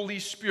the Holy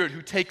Spirit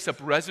who takes up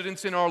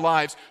residence in our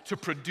lives to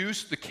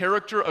produce the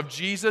character of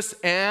Jesus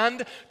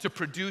and to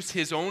produce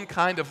his own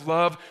kind of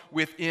love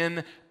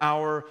within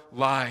our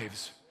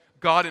lives.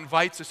 God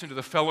invites us into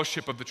the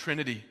fellowship of the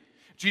Trinity.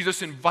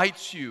 Jesus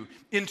invites you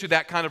into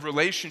that kind of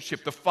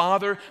relationship. The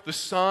Father, the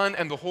Son,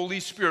 and the Holy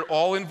Spirit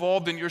all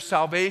involved in your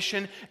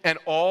salvation, and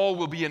all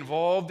will be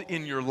involved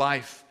in your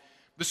life.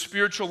 The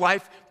spiritual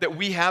life that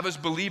we have as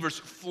believers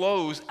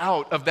flows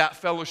out of that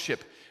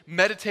fellowship.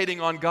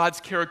 Meditating on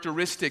God's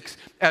characteristics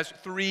as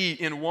three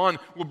in one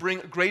will bring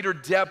greater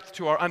depth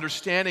to our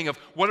understanding of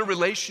what a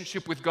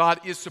relationship with God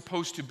is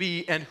supposed to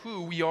be and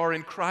who we are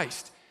in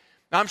Christ.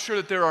 Now, I'm sure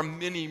that there are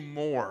many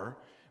more,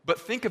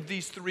 but think of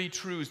these three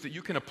truths that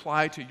you can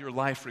apply to your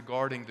life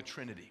regarding the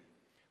Trinity.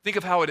 Think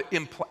of how it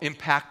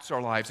impacts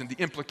our lives and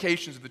the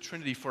implications of the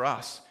Trinity for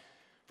us.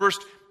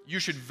 First, you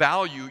should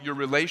value your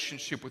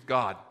relationship with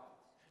God.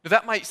 Now,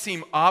 that might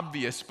seem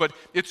obvious, but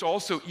it's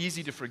also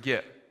easy to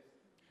forget.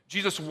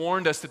 Jesus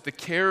warned us that the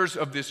cares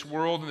of this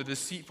world and the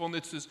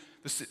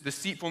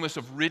deceitfulness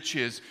of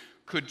riches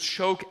could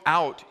choke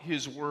out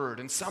his word.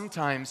 And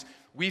sometimes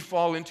we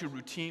fall into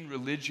routine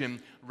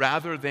religion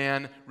rather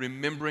than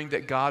remembering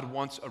that God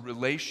wants a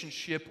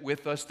relationship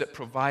with us that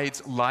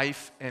provides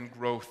life and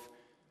growth.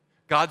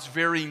 God's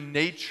very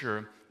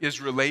nature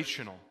is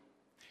relational.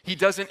 He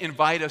doesn't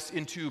invite us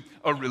into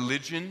a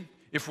religion,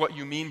 if what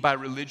you mean by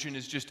religion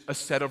is just a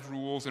set of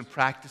rules and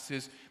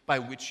practices by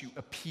which you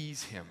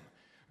appease him.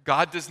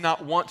 God does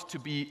not want to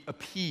be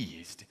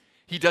appeased.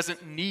 He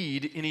doesn't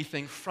need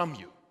anything from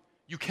you.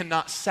 You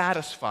cannot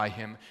satisfy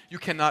him. You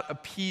cannot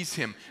appease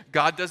him.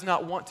 God does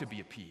not want to be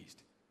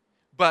appeased.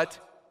 But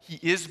he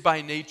is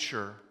by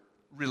nature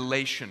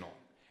relational,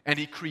 and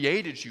he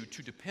created you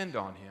to depend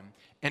on him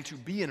and to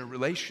be in a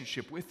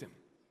relationship with him.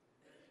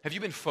 Have you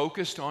been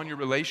focused on your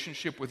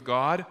relationship with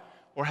God,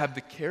 or have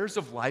the cares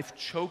of life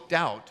choked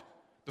out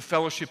the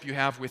fellowship you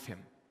have with him?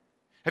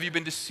 Have you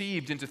been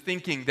deceived into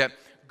thinking that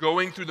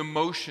going through the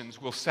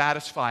motions will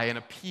satisfy and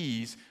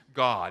appease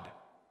God?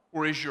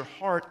 Or is your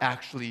heart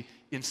actually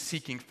in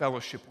seeking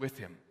fellowship with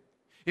him?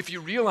 If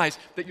you realize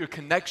that your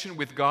connection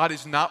with God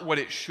is not what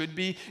it should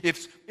be,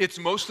 if it's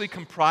mostly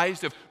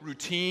comprised of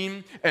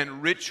routine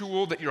and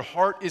ritual that your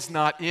heart is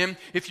not in,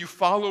 if you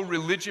follow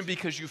religion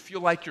because you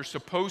feel like you're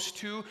supposed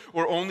to,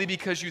 or only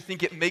because you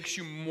think it makes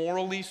you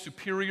morally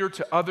superior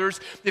to others,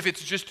 if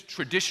it's just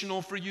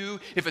traditional for you,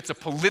 if it's a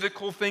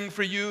political thing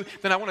for you,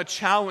 then I want to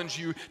challenge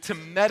you to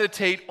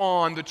meditate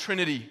on the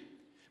Trinity.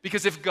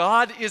 Because if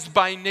God is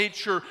by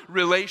nature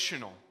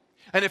relational,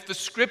 and if the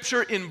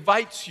Scripture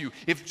invites you,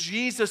 if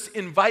Jesus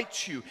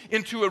invites you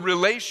into a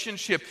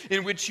relationship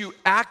in which you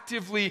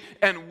actively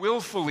and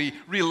willfully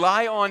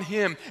rely on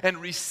him and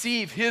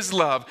receive his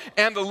love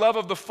and the love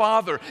of the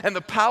Father and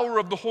the power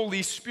of the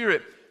Holy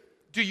Spirit,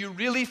 do you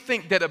really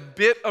think that a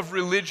bit of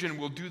religion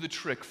will do the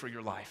trick for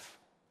your life?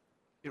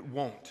 It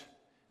won't.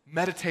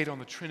 Meditate on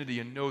the Trinity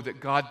and know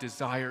that God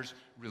desires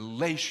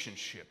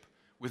relationship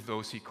with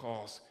those he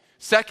calls.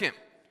 Second,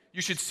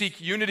 you should seek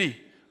unity.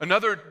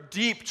 Another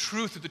deep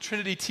truth that the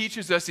Trinity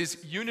teaches us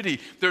is unity.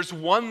 There's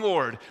one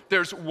Lord,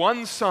 there's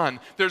one Son,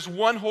 there's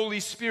one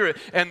Holy Spirit,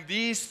 and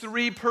these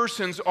three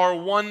persons are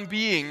one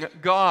being,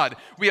 God.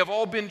 We have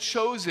all been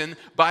chosen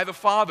by the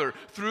Father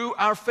through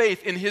our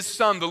faith in his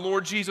Son, the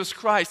Lord Jesus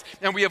Christ,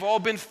 and we have all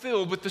been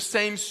filled with the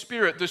same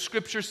Spirit, the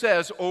Scripture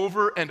says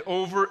over and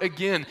over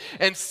again.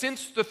 And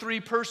since the three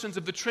persons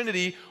of the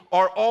Trinity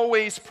are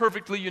always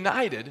perfectly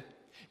united,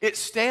 it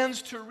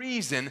stands to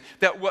reason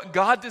that what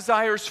God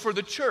desires for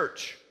the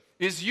church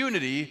is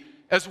unity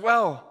as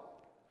well.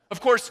 Of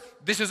course,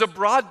 this is a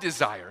broad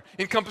desire,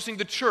 encompassing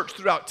the church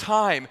throughout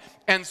time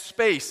and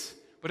space,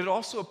 but it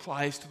also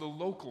applies to the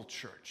local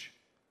church.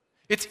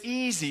 It's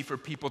easy for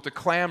people to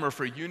clamor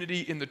for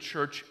unity in the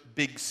church,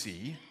 big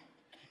C,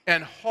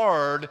 and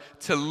hard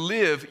to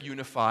live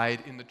unified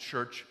in the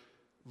church,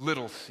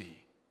 little c.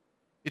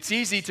 It's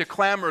easy to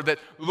clamor that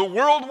the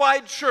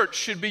worldwide church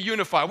should be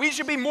unified. We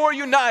should be more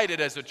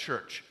united as a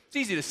church. It's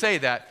easy to say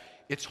that.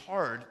 It's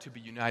hard to be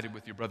united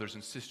with your brothers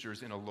and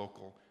sisters in a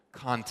local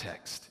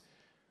context.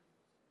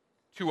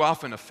 Too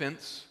often,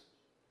 offense,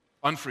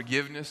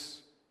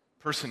 unforgiveness,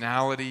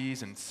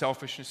 personalities, and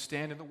selfishness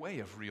stand in the way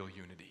of real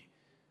unity.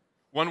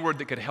 One word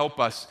that could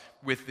help us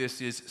with this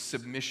is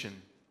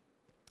submission.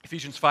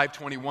 Ephesians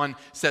 5:21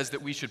 says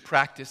that we should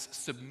practice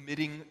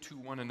submitting to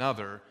one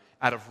another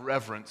out of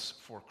reverence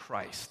for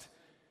Christ.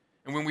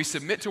 And when we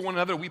submit to one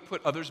another, we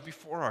put others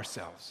before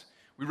ourselves.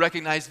 We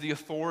recognize the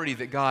authority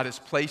that God has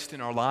placed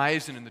in our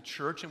lives and in the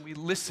church, and we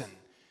listen.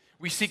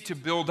 We seek to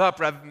build up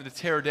rather than to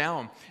tear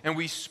down, and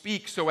we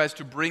speak so as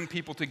to bring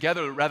people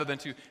together rather than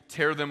to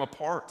tear them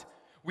apart.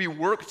 We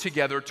work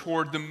together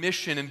toward the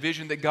mission and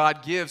vision that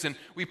God gives, and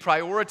we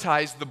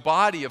prioritize the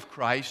body of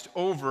Christ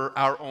over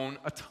our own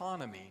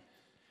autonomy.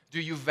 Do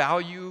you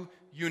value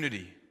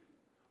unity?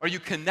 Are you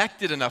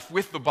connected enough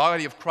with the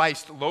body of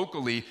Christ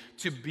locally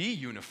to be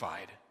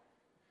unified?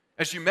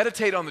 As you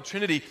meditate on the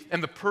Trinity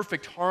and the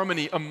perfect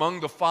harmony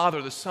among the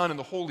Father, the Son, and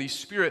the Holy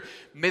Spirit,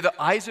 may the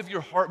eyes of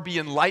your heart be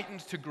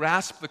enlightened to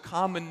grasp the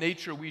common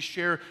nature we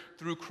share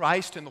through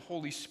Christ and the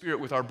Holy Spirit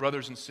with our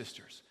brothers and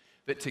sisters.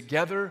 That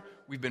together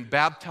we've been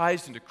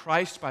baptized into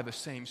Christ by the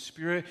same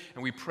Spirit,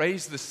 and we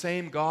praise the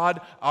same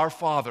God, our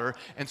Father,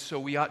 and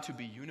so we ought to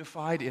be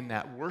unified in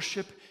that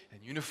worship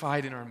and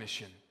unified in our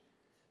mission.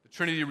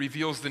 Trinity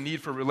reveals the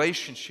need for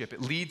relationship. It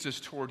leads us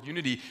toward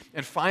unity.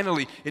 And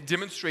finally, it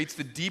demonstrates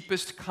the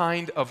deepest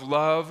kind of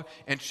love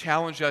and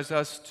challenges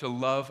us to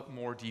love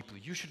more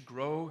deeply. You should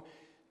grow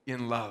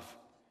in love.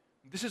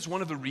 This is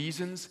one of the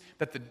reasons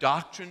that the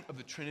doctrine of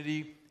the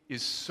Trinity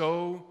is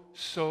so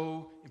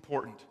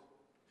important.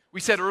 We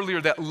said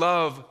earlier that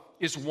love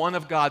is one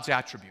of God's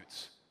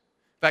attributes.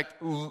 In fact,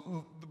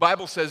 the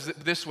Bible says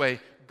it this way: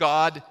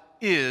 God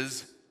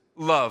is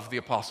love, the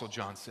Apostle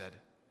John said.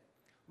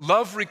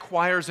 Love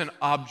requires an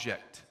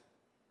object.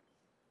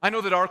 I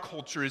know that our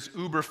culture is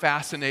uber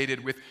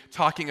fascinated with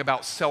talking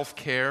about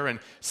self-care and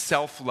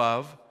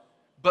self-love,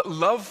 but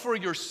love for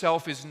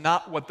yourself is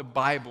not what the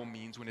Bible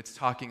means when it's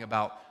talking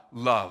about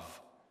love.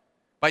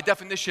 By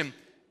definition,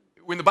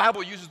 when the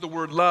Bible uses the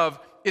word love,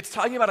 it's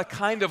talking about a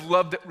kind of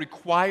love that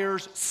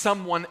requires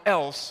someone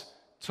else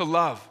to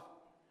love.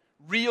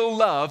 Real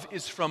love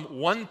is from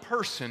one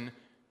person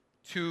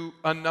to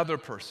another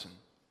person.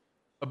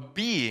 A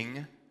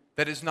being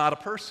that is not a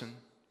person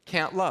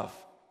can't love.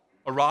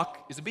 A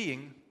rock is a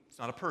being, it's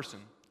not a person,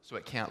 so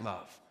it can't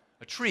love.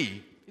 A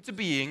tree, it's a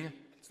being,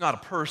 it's not a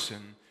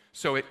person,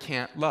 so it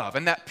can't love.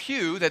 And that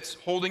pew that's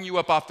holding you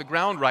up off the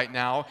ground right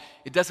now,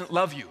 it doesn't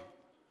love you.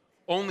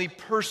 Only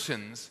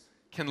persons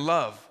can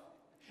love.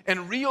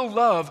 And real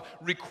love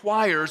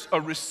requires a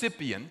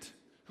recipient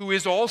who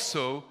is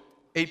also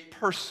a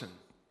person.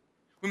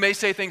 We may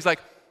say things like,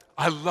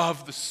 I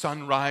love the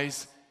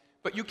sunrise,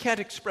 but you can't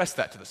express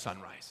that to the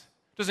sunrise.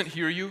 It doesn't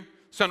hear you.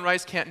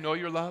 Sunrise can't know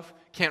your love,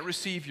 can't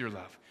receive your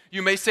love.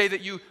 You may say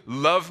that you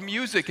love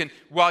music, and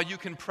while you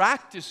can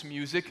practice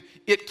music,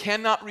 it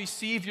cannot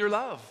receive your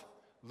love.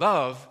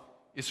 Love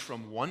is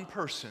from one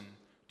person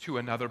to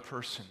another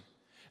person.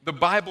 The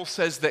Bible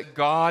says that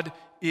God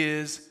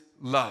is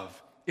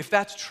love. If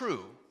that's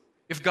true,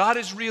 if God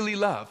is really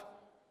love,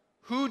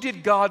 who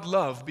did God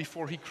love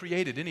before he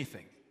created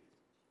anything?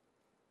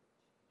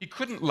 He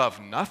couldn't love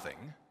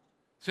nothing,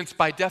 since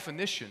by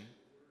definition,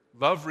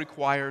 love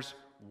requires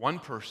one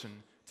person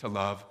to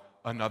love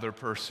another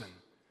person.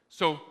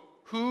 So,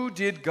 who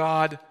did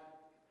God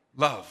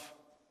love?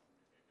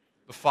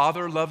 The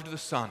Father loved the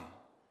Son.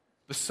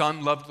 The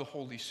Son loved the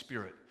Holy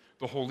Spirit.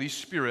 The Holy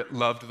Spirit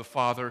loved the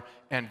Father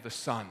and the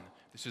Son.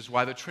 This is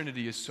why the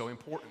Trinity is so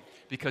important.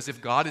 Because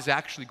if God is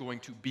actually going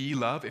to be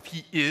love, if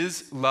he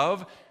is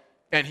love,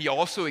 and he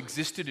also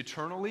existed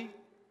eternally,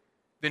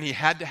 then he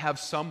had to have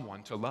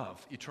someone to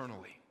love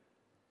eternally.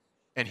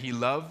 And he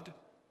loved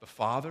the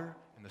Father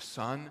and the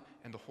Son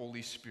and the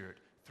Holy Spirit,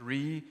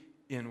 3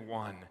 in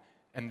 1.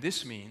 And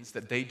this means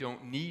that they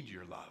don't need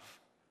your love.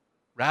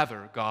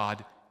 Rather,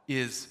 God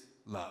is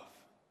love.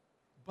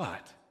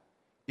 But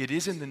it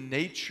is in the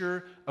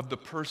nature of the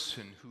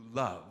person who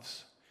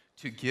loves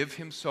to give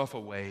himself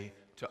away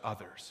to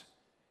others.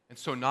 And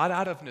so not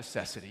out of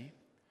necessity,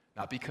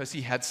 not because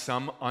he had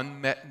some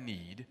unmet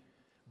need,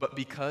 but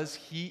because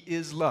he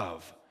is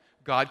love,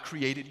 God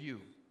created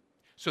you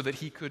so that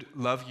he could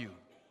love you,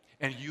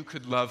 and you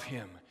could love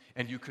him,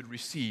 and you could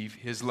receive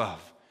his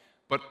love.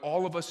 But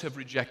all of us have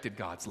rejected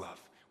God's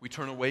love. We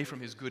turn away from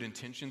his good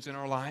intentions in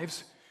our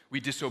lives. We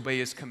disobey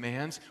his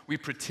commands. We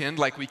pretend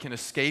like we can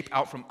escape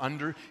out from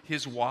under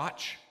his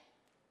watch.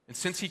 And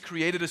since he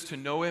created us to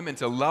know him and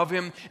to love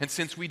him, and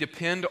since we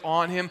depend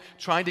on him,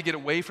 trying to get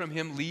away from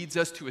him leads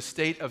us to a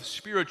state of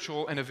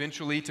spiritual and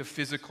eventually to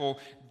physical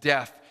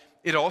death.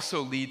 It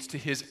also leads to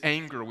his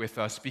anger with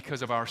us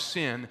because of our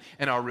sin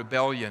and our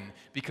rebellion.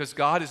 Because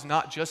God is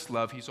not just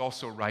love, he's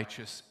also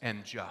righteous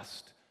and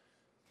just.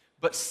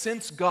 But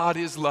since God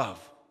is love,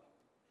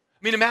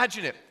 I mean,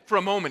 imagine it for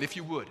a moment, if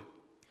you would.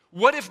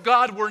 What if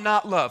God were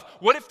not love?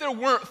 What if there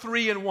weren't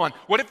 3 in 1?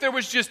 What if there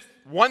was just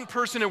one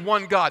person and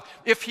one God?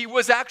 If he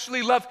was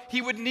actually love,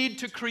 he would need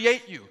to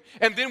create you.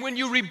 And then when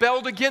you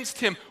rebelled against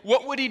him,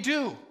 what would he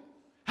do?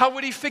 How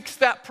would he fix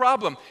that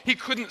problem? He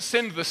couldn't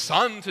send the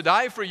Son to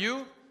die for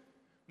you.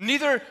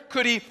 Neither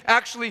could he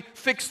actually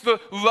fix the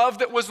love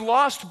that was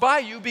lost by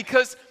you,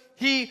 because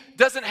he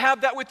doesn't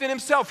have that within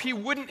himself. He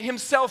wouldn't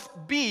himself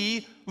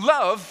be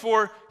love,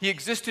 for he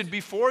existed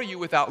before you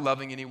without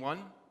loving anyone.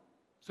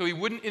 So he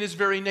wouldn't in his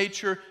very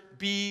nature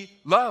be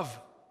love.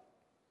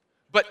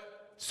 But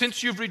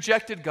since you've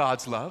rejected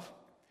God's love,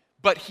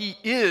 but he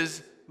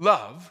is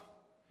love,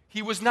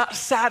 he was not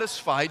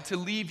satisfied to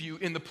leave you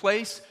in the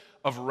place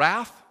of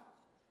wrath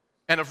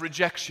and of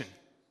rejection.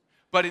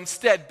 But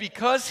instead,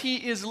 because he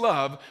is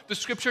love, the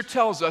scripture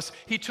tells us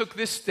he took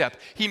this step.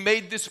 He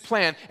made this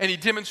plan, and he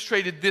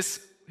demonstrated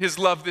his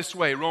love this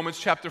way. Romans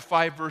chapter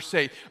 5, verse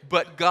 8.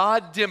 But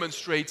God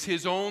demonstrates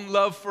his own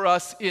love for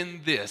us in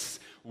this: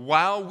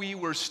 while we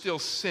were still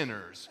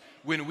sinners,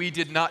 when we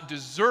did not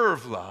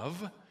deserve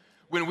love,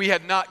 when we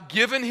had not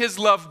given his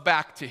love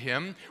back to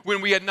him,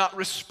 when we had not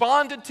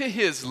responded to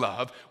his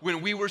love,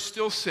 when we were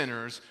still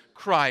sinners,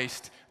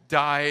 Christ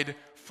died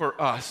for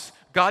us.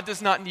 God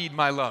does not need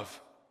my love.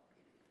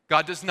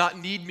 God does not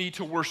need me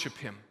to worship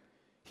him.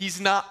 He's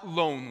not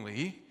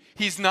lonely.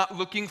 He's not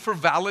looking for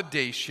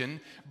validation,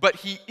 but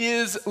he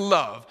is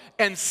love.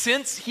 And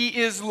since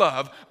he is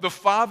love, the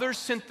Father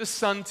sent the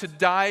Son to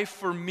die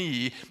for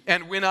me.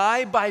 And when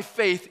I, by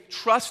faith,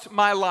 trust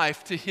my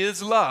life to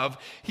his love,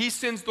 he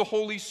sends the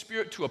Holy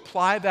Spirit to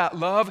apply that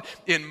love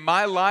in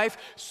my life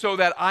so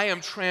that I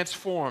am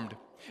transformed.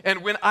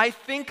 And when I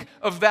think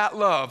of that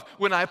love,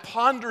 when I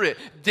ponder it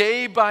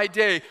day by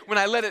day, when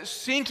I let it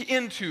sink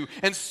into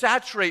and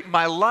saturate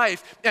my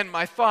life and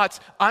my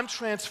thoughts, I'm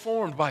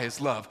transformed by his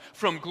love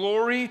from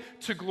glory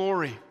to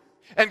glory.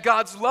 And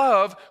God's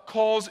love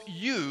calls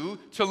you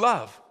to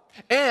love.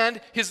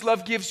 And his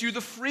love gives you the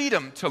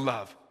freedom to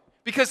love.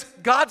 Because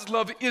God's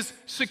love is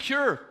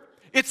secure.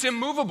 It's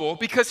immovable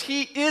because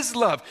he is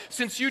love.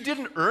 Since you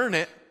didn't earn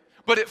it,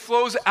 but it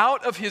flows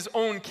out of his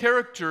own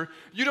character,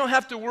 you don't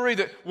have to worry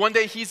that one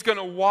day he's going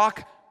to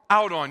walk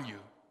out on you.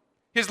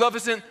 His love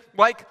isn't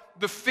like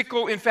the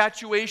fickle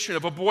infatuation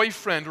of a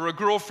boyfriend or a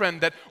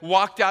girlfriend that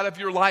walked out of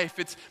your life.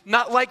 It's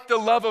not like the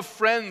love of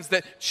friends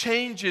that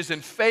changes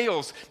and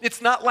fails.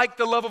 It's not like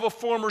the love of a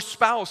former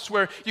spouse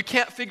where you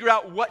can't figure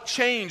out what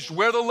changed,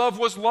 where the love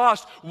was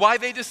lost, why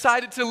they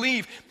decided to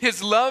leave.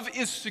 His love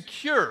is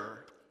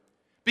secure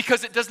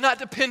because it does not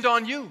depend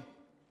on you.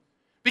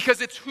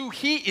 Because it's who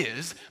he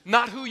is,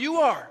 not who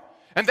you are.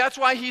 And that's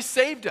why he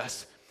saved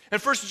us.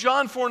 And 1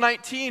 John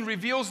 4:19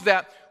 reveals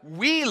that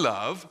we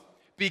love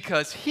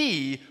because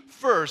he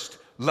first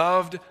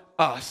loved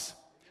us.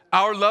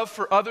 Our love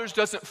for others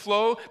doesn't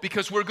flow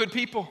because we're good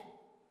people.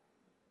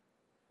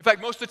 In fact,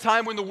 most of the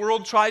time when the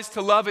world tries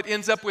to love, it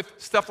ends up with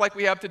stuff like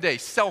we have today,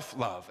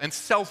 self-love and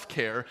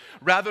self-care,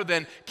 rather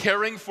than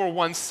caring for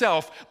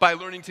oneself by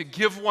learning to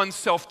give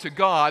oneself to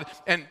God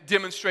and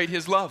demonstrate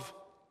his love.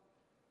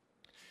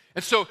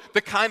 And so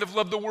the kind of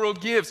love the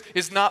world gives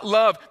is not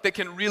love that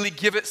can really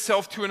give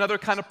itself to another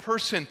kind of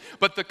person,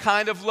 but the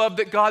kind of love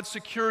that God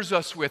secures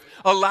us with,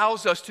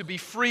 allows us to be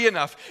free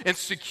enough and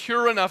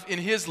secure enough in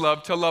his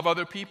love to love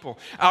other people.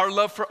 Our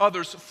love for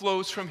others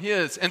flows from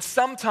his. And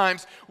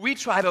sometimes we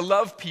try to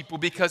love people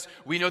because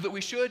we know that we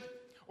should,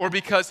 or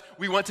because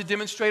we want to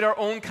demonstrate our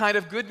own kind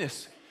of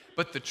goodness.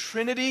 But the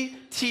Trinity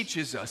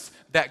teaches us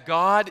that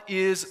God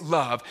is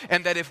love,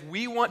 and that if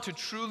we want to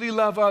truly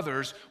love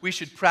others, we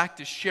should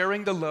practice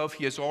sharing the love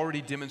he has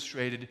already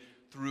demonstrated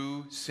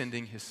through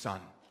sending his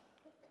Son.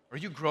 Are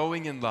you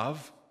growing in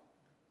love?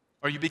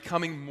 Are you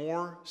becoming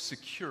more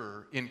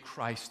secure in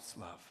Christ's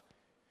love?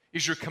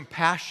 Is your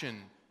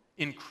compassion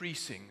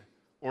increasing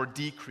or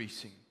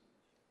decreasing?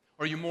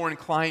 Are you more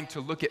inclined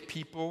to look at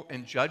people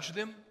and judge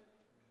them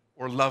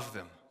or love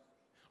them?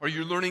 Are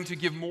you learning to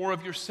give more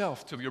of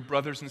yourself to your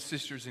brothers and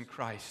sisters in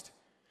Christ?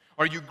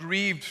 Are you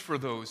grieved for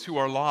those who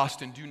are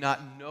lost and do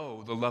not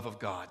know the love of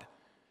God?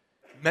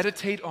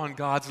 Meditate on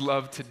God's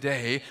love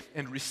today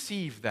and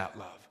receive that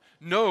love.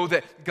 Know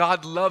that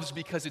God loves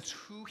because it's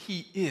who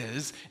he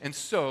is, and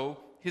so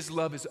his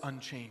love is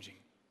unchanging.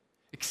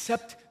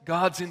 Accept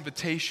God's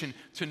invitation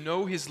to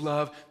know his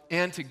love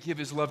and to give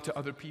his love to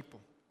other people.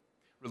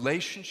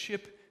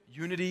 Relationship,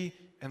 unity,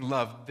 and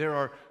love. There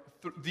are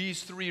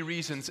these three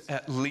reasons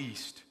at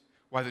least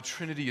why the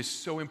Trinity is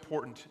so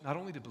important, not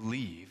only to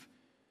believe,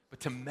 but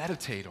to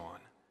meditate on.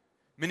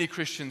 Many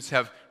Christians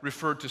have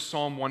referred to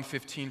Psalm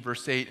 115,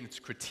 verse 8, and its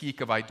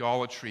critique of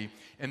idolatry,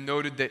 and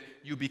noted that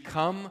you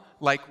become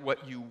like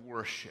what you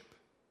worship.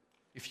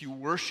 If you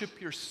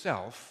worship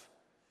yourself,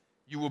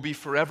 you will be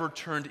forever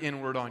turned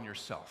inward on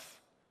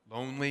yourself,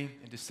 lonely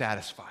and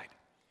dissatisfied.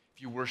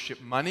 If you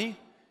worship money,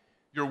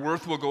 your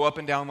worth will go up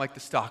and down like the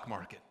stock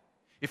market.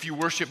 If you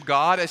worship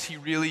God as he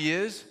really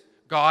is,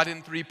 God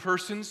in three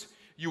persons,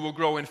 you will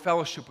grow in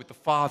fellowship with the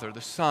Father, the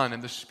Son,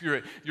 and the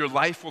Spirit. Your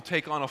life will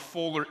take on a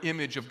fuller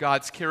image of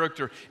God's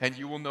character, and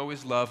you will know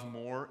his love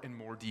more and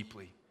more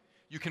deeply.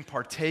 You can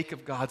partake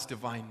of God's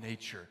divine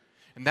nature.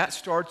 And that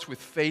starts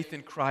with faith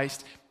in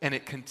Christ, and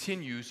it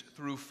continues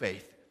through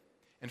faith.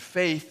 And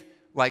faith,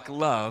 like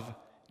love,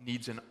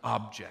 needs an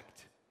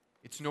object.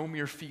 It's no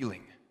mere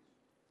feeling.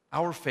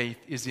 Our faith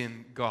is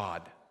in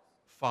God,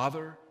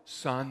 Father,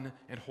 Son,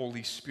 and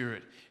Holy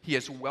Spirit. He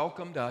has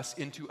welcomed us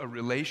into a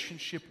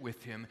relationship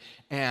with him,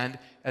 and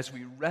as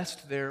we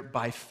rest there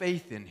by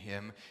faith in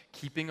him,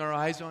 keeping our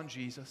eyes on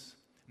Jesus,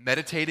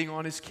 meditating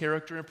on his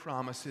character and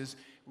promises,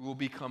 we will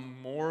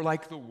become more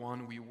like the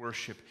one we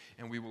worship,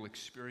 and we will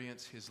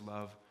experience his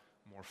love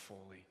more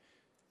fully.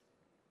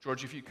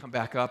 George, if you'd come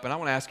back up, and I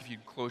want to ask if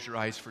you'd close your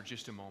eyes for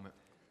just a moment,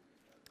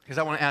 because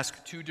I want to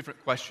ask two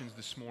different questions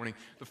this morning.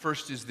 The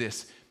first is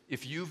this: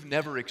 if you've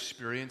never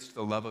experienced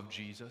the love of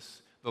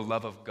Jesus, the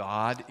love of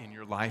God in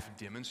your life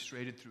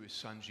demonstrated through his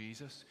Son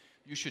Jesus,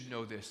 you should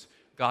know this: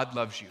 God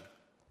loves you.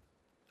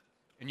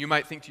 And you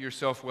might think to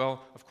yourself,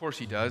 well, of course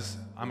he does.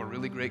 I'm a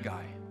really great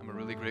guy. I'm a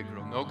really great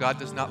girl. No, God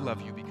does not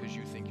love you because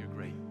you think you're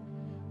great.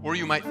 Or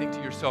you might think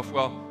to yourself,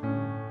 well,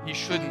 he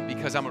shouldn't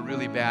because I'm a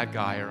really bad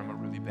guy or I'm a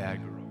really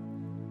bad girl.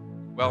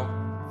 Well,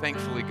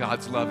 thankfully,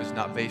 God's love is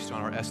not based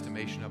on our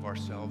estimation of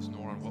ourselves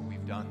nor on what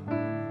we've done.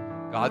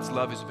 God's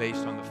love is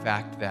based on the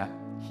fact that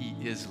he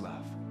is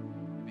love.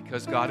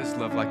 Because God is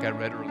love, like I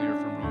read earlier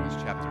from Romans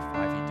chapter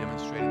 5, he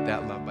demonstrated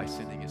that love by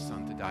sending his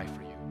Son to die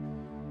for you.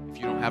 If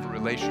you don't have a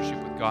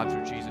relationship with God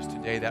through Jesus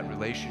today, that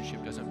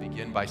relationship doesn't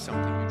begin by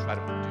something you try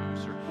to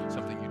produce or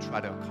something you try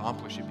to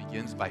accomplish. It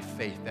begins by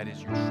faith. That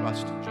is, you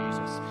trust in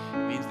Jesus.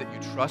 It means that you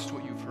trust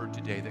what you've heard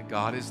today, that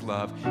God is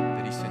love,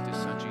 that he sent his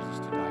Son Jesus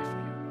to die for you.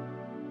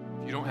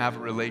 If you don't have a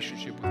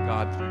relationship with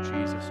God through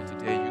Jesus, and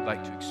today you'd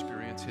like to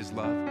experience his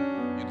love,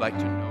 you'd like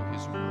to know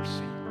his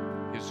mercy,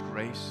 his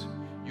grace,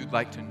 you'd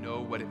like to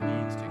know what it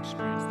means to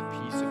experience the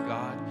peace of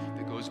God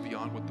that goes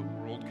beyond what the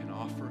world can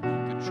offer,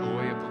 the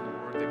joy of the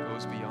Lord that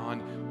goes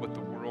beyond what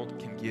the world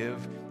can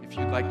give. If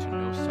you'd like to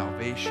know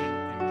salvation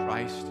in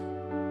Christ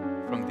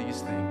from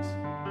these things,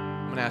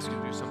 I'm going to ask you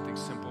to do something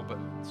simple, but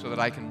so that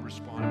I can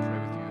respond and pray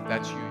with you. If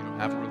that's you, you don't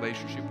have a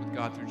relationship with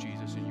God through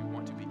Jesus, and you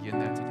want to begin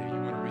that today.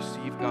 You want to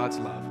receive God's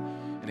love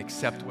and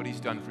accept what he's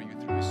done for you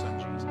through his Son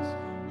Jesus.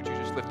 Would you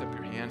just lift up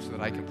your hand so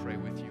that I can pray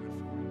with you and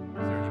for you?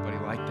 Is there anybody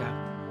like that?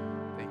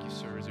 Thank you,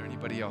 sir. Is there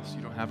anybody else?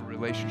 You don't have a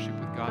relationship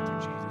with God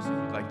through Jesus,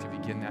 and you'd like to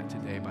begin that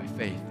today by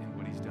faith in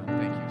what he's done.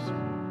 Thank you, sir.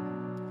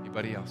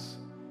 Anybody else?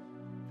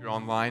 If you're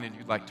online and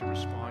you'd like to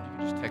respond, you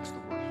can just text the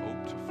word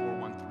HOPE to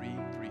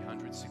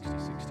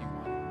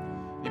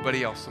 413-300-6061.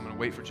 Anybody else? I'm going to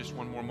wait for just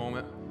one more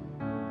moment.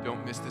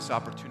 Don't miss this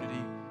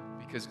opportunity,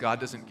 because God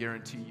doesn't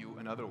guarantee you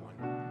another one.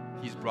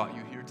 He's brought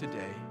you here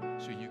today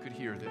so you could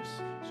hear this,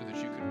 so that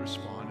you could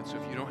respond. And so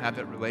if you don't have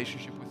that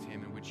relationship with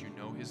him in which you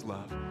know his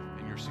love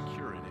and you're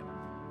secure in it,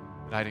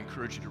 then I'd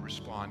encourage you to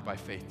respond by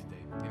faith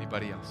today.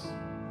 Anybody else?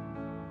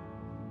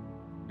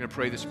 I'm going to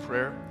pray this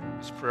prayer.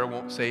 This prayer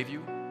won't save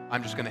you.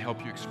 I'm just going to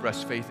help you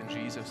express faith in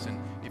Jesus. And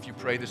if you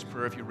pray this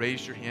prayer, if you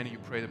raise your hand and you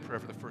pray the prayer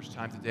for the first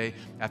time today,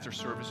 after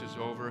service is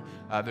over,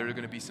 there are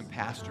going to be some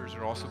pastors.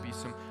 There will also be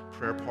some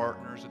prayer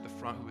partners at the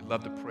front who would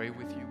love to pray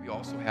with you. We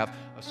also have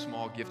a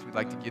small gift we'd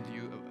like to give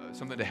you,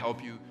 something to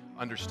help you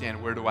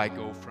understand, where do I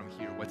go from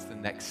here? What's the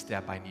next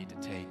step I need to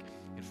take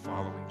in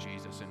following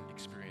Jesus and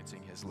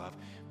experiencing his love?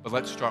 But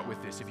let's start with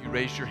this. If you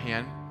raise your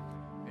hand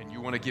and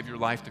you want to give your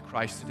life to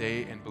Christ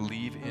today and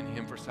believe in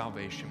him for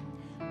salvation,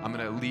 I'm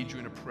going to lead you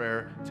in a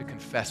prayer to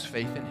confess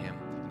faith in him.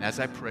 And as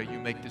I pray, you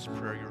make this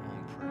prayer your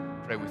own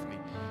prayer. Pray with me.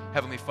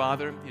 Heavenly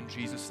Father, in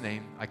Jesus'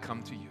 name, I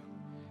come to you,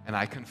 and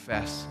I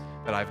confess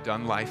that I've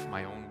done life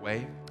my own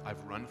way.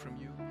 I've run from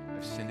you,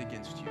 I've sinned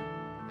against you,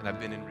 and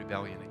I've been in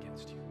rebellion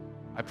against you.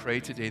 I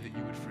pray today that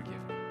you would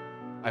forgive me.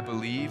 I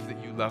believe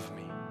that you love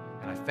me,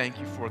 and I thank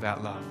you for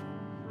that love.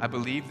 I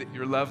believe that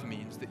your love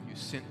means that you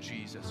sent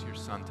Jesus, your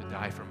son, to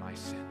die for my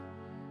sin.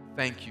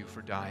 Thank you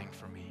for dying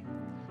for me.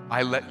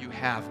 I let you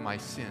have my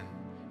sin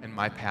and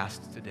my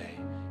past today,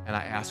 and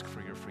I ask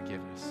for your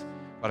forgiveness.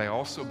 But I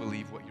also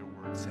believe what your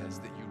word says,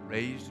 that you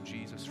raised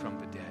Jesus from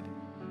the dead.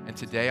 And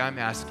today I'm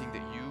asking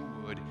that you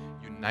would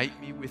unite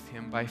me with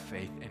him by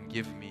faith and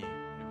give me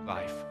new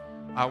life.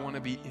 I want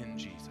to be in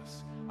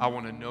Jesus. I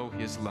want to know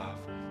his love.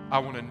 I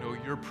want to know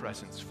your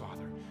presence,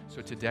 Father.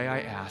 So today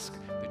I ask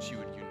that you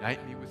would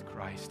unite me with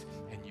Christ,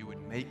 and you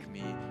would make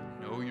me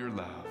know your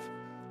love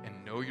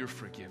and know your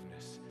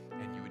forgiveness,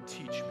 and you would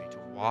teach me to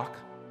walk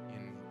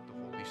in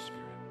the Holy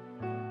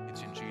Spirit.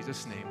 It's in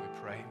Jesus' name we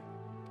pray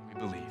and we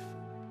believe.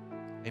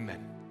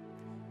 Amen.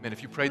 Amen.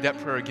 If you prayed that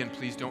prayer again,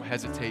 please don't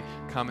hesitate.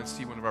 Come and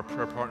see one of our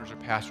prayer partners or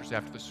pastors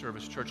after the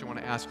service. Church, I want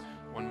to ask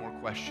one more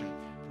question.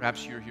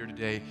 Perhaps you're here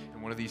today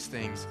and one of these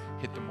things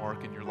hit the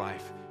mark in your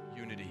life.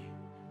 Unity,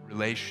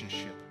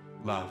 relationship,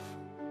 love.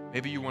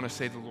 Maybe you want to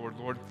say to the Lord,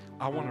 Lord,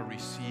 I want to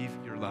receive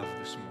your love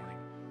this morning.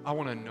 I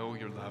want to know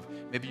your love.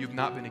 Maybe you've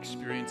not been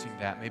experiencing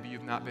that. Maybe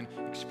you've not been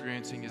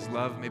experiencing his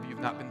love. Maybe you've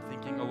not been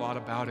thinking a lot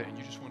about it, and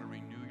you just want to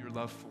renew your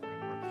love for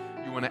him.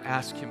 Or you want to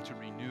ask him to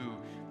renew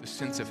the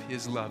sense of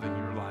his love in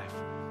your life.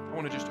 I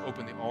want to just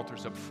open the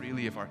altars up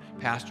freely. If our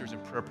pastors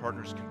and prayer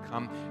partners can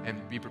come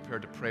and be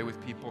prepared to pray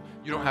with people.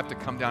 You don't have to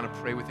come down and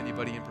pray with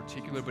anybody in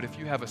particular, but if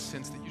you have a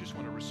sense that you just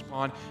want to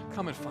respond,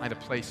 come and find a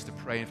place to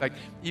pray. In fact,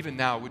 even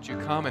now, would you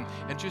come and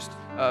just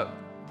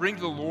bring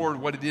to the Lord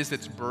what it is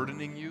that's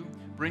burdening you?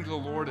 Bring to the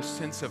Lord a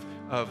sense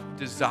of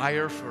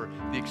desire for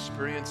the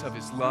experience of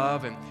his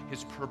love and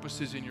his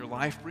purposes in your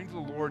life. Bring to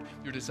the Lord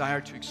your desire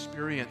to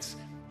experience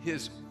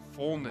his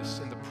fullness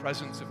and the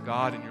presence of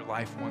God in your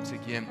life once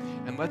again.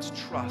 And let's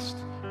trust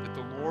that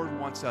the Lord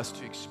wants us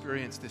to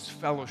experience this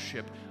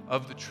fellowship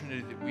of the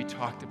Trinity that we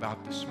talked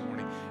about this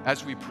morning.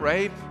 As we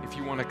pray, if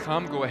you want to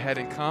come, go ahead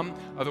and come.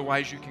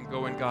 Otherwise, you can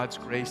go in God's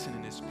grace and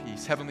in his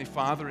peace. Heavenly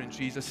Father, in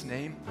Jesus'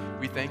 name,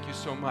 we thank you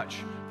so much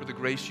for the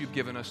grace you've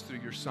given us through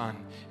your Son.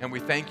 And we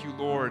thank you,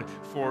 Lord,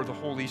 for the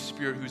Holy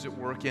Spirit who's at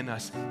work in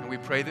us. And we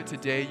pray that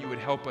today you would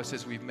help us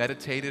as we've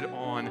meditated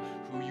on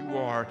who you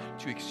are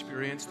to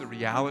experience the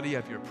reality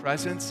of your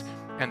presence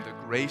and the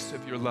grace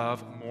of your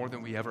love more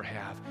than we ever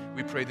have.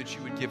 We pray that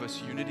you would give us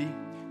unity,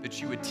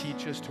 that you would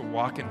teach us to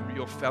walk in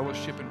real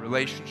fellowship and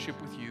relationship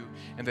with you,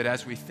 and that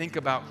as we think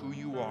about who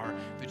you are,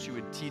 that you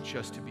would teach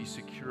us to be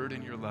secured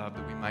in your love,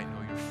 that we might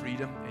know your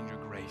freedom and your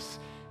grace.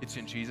 It's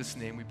in Jesus'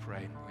 name we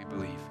pray, we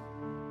believe.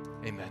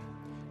 Amen.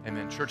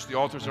 Amen. Church, the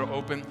altars are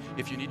open.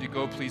 If you need to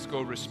go, please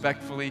go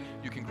respectfully.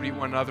 You can greet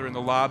one another in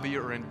the lobby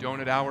or in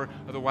donut hour.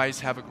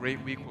 Otherwise, have a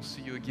great week. We'll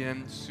see you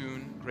again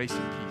soon. Grace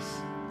and peace.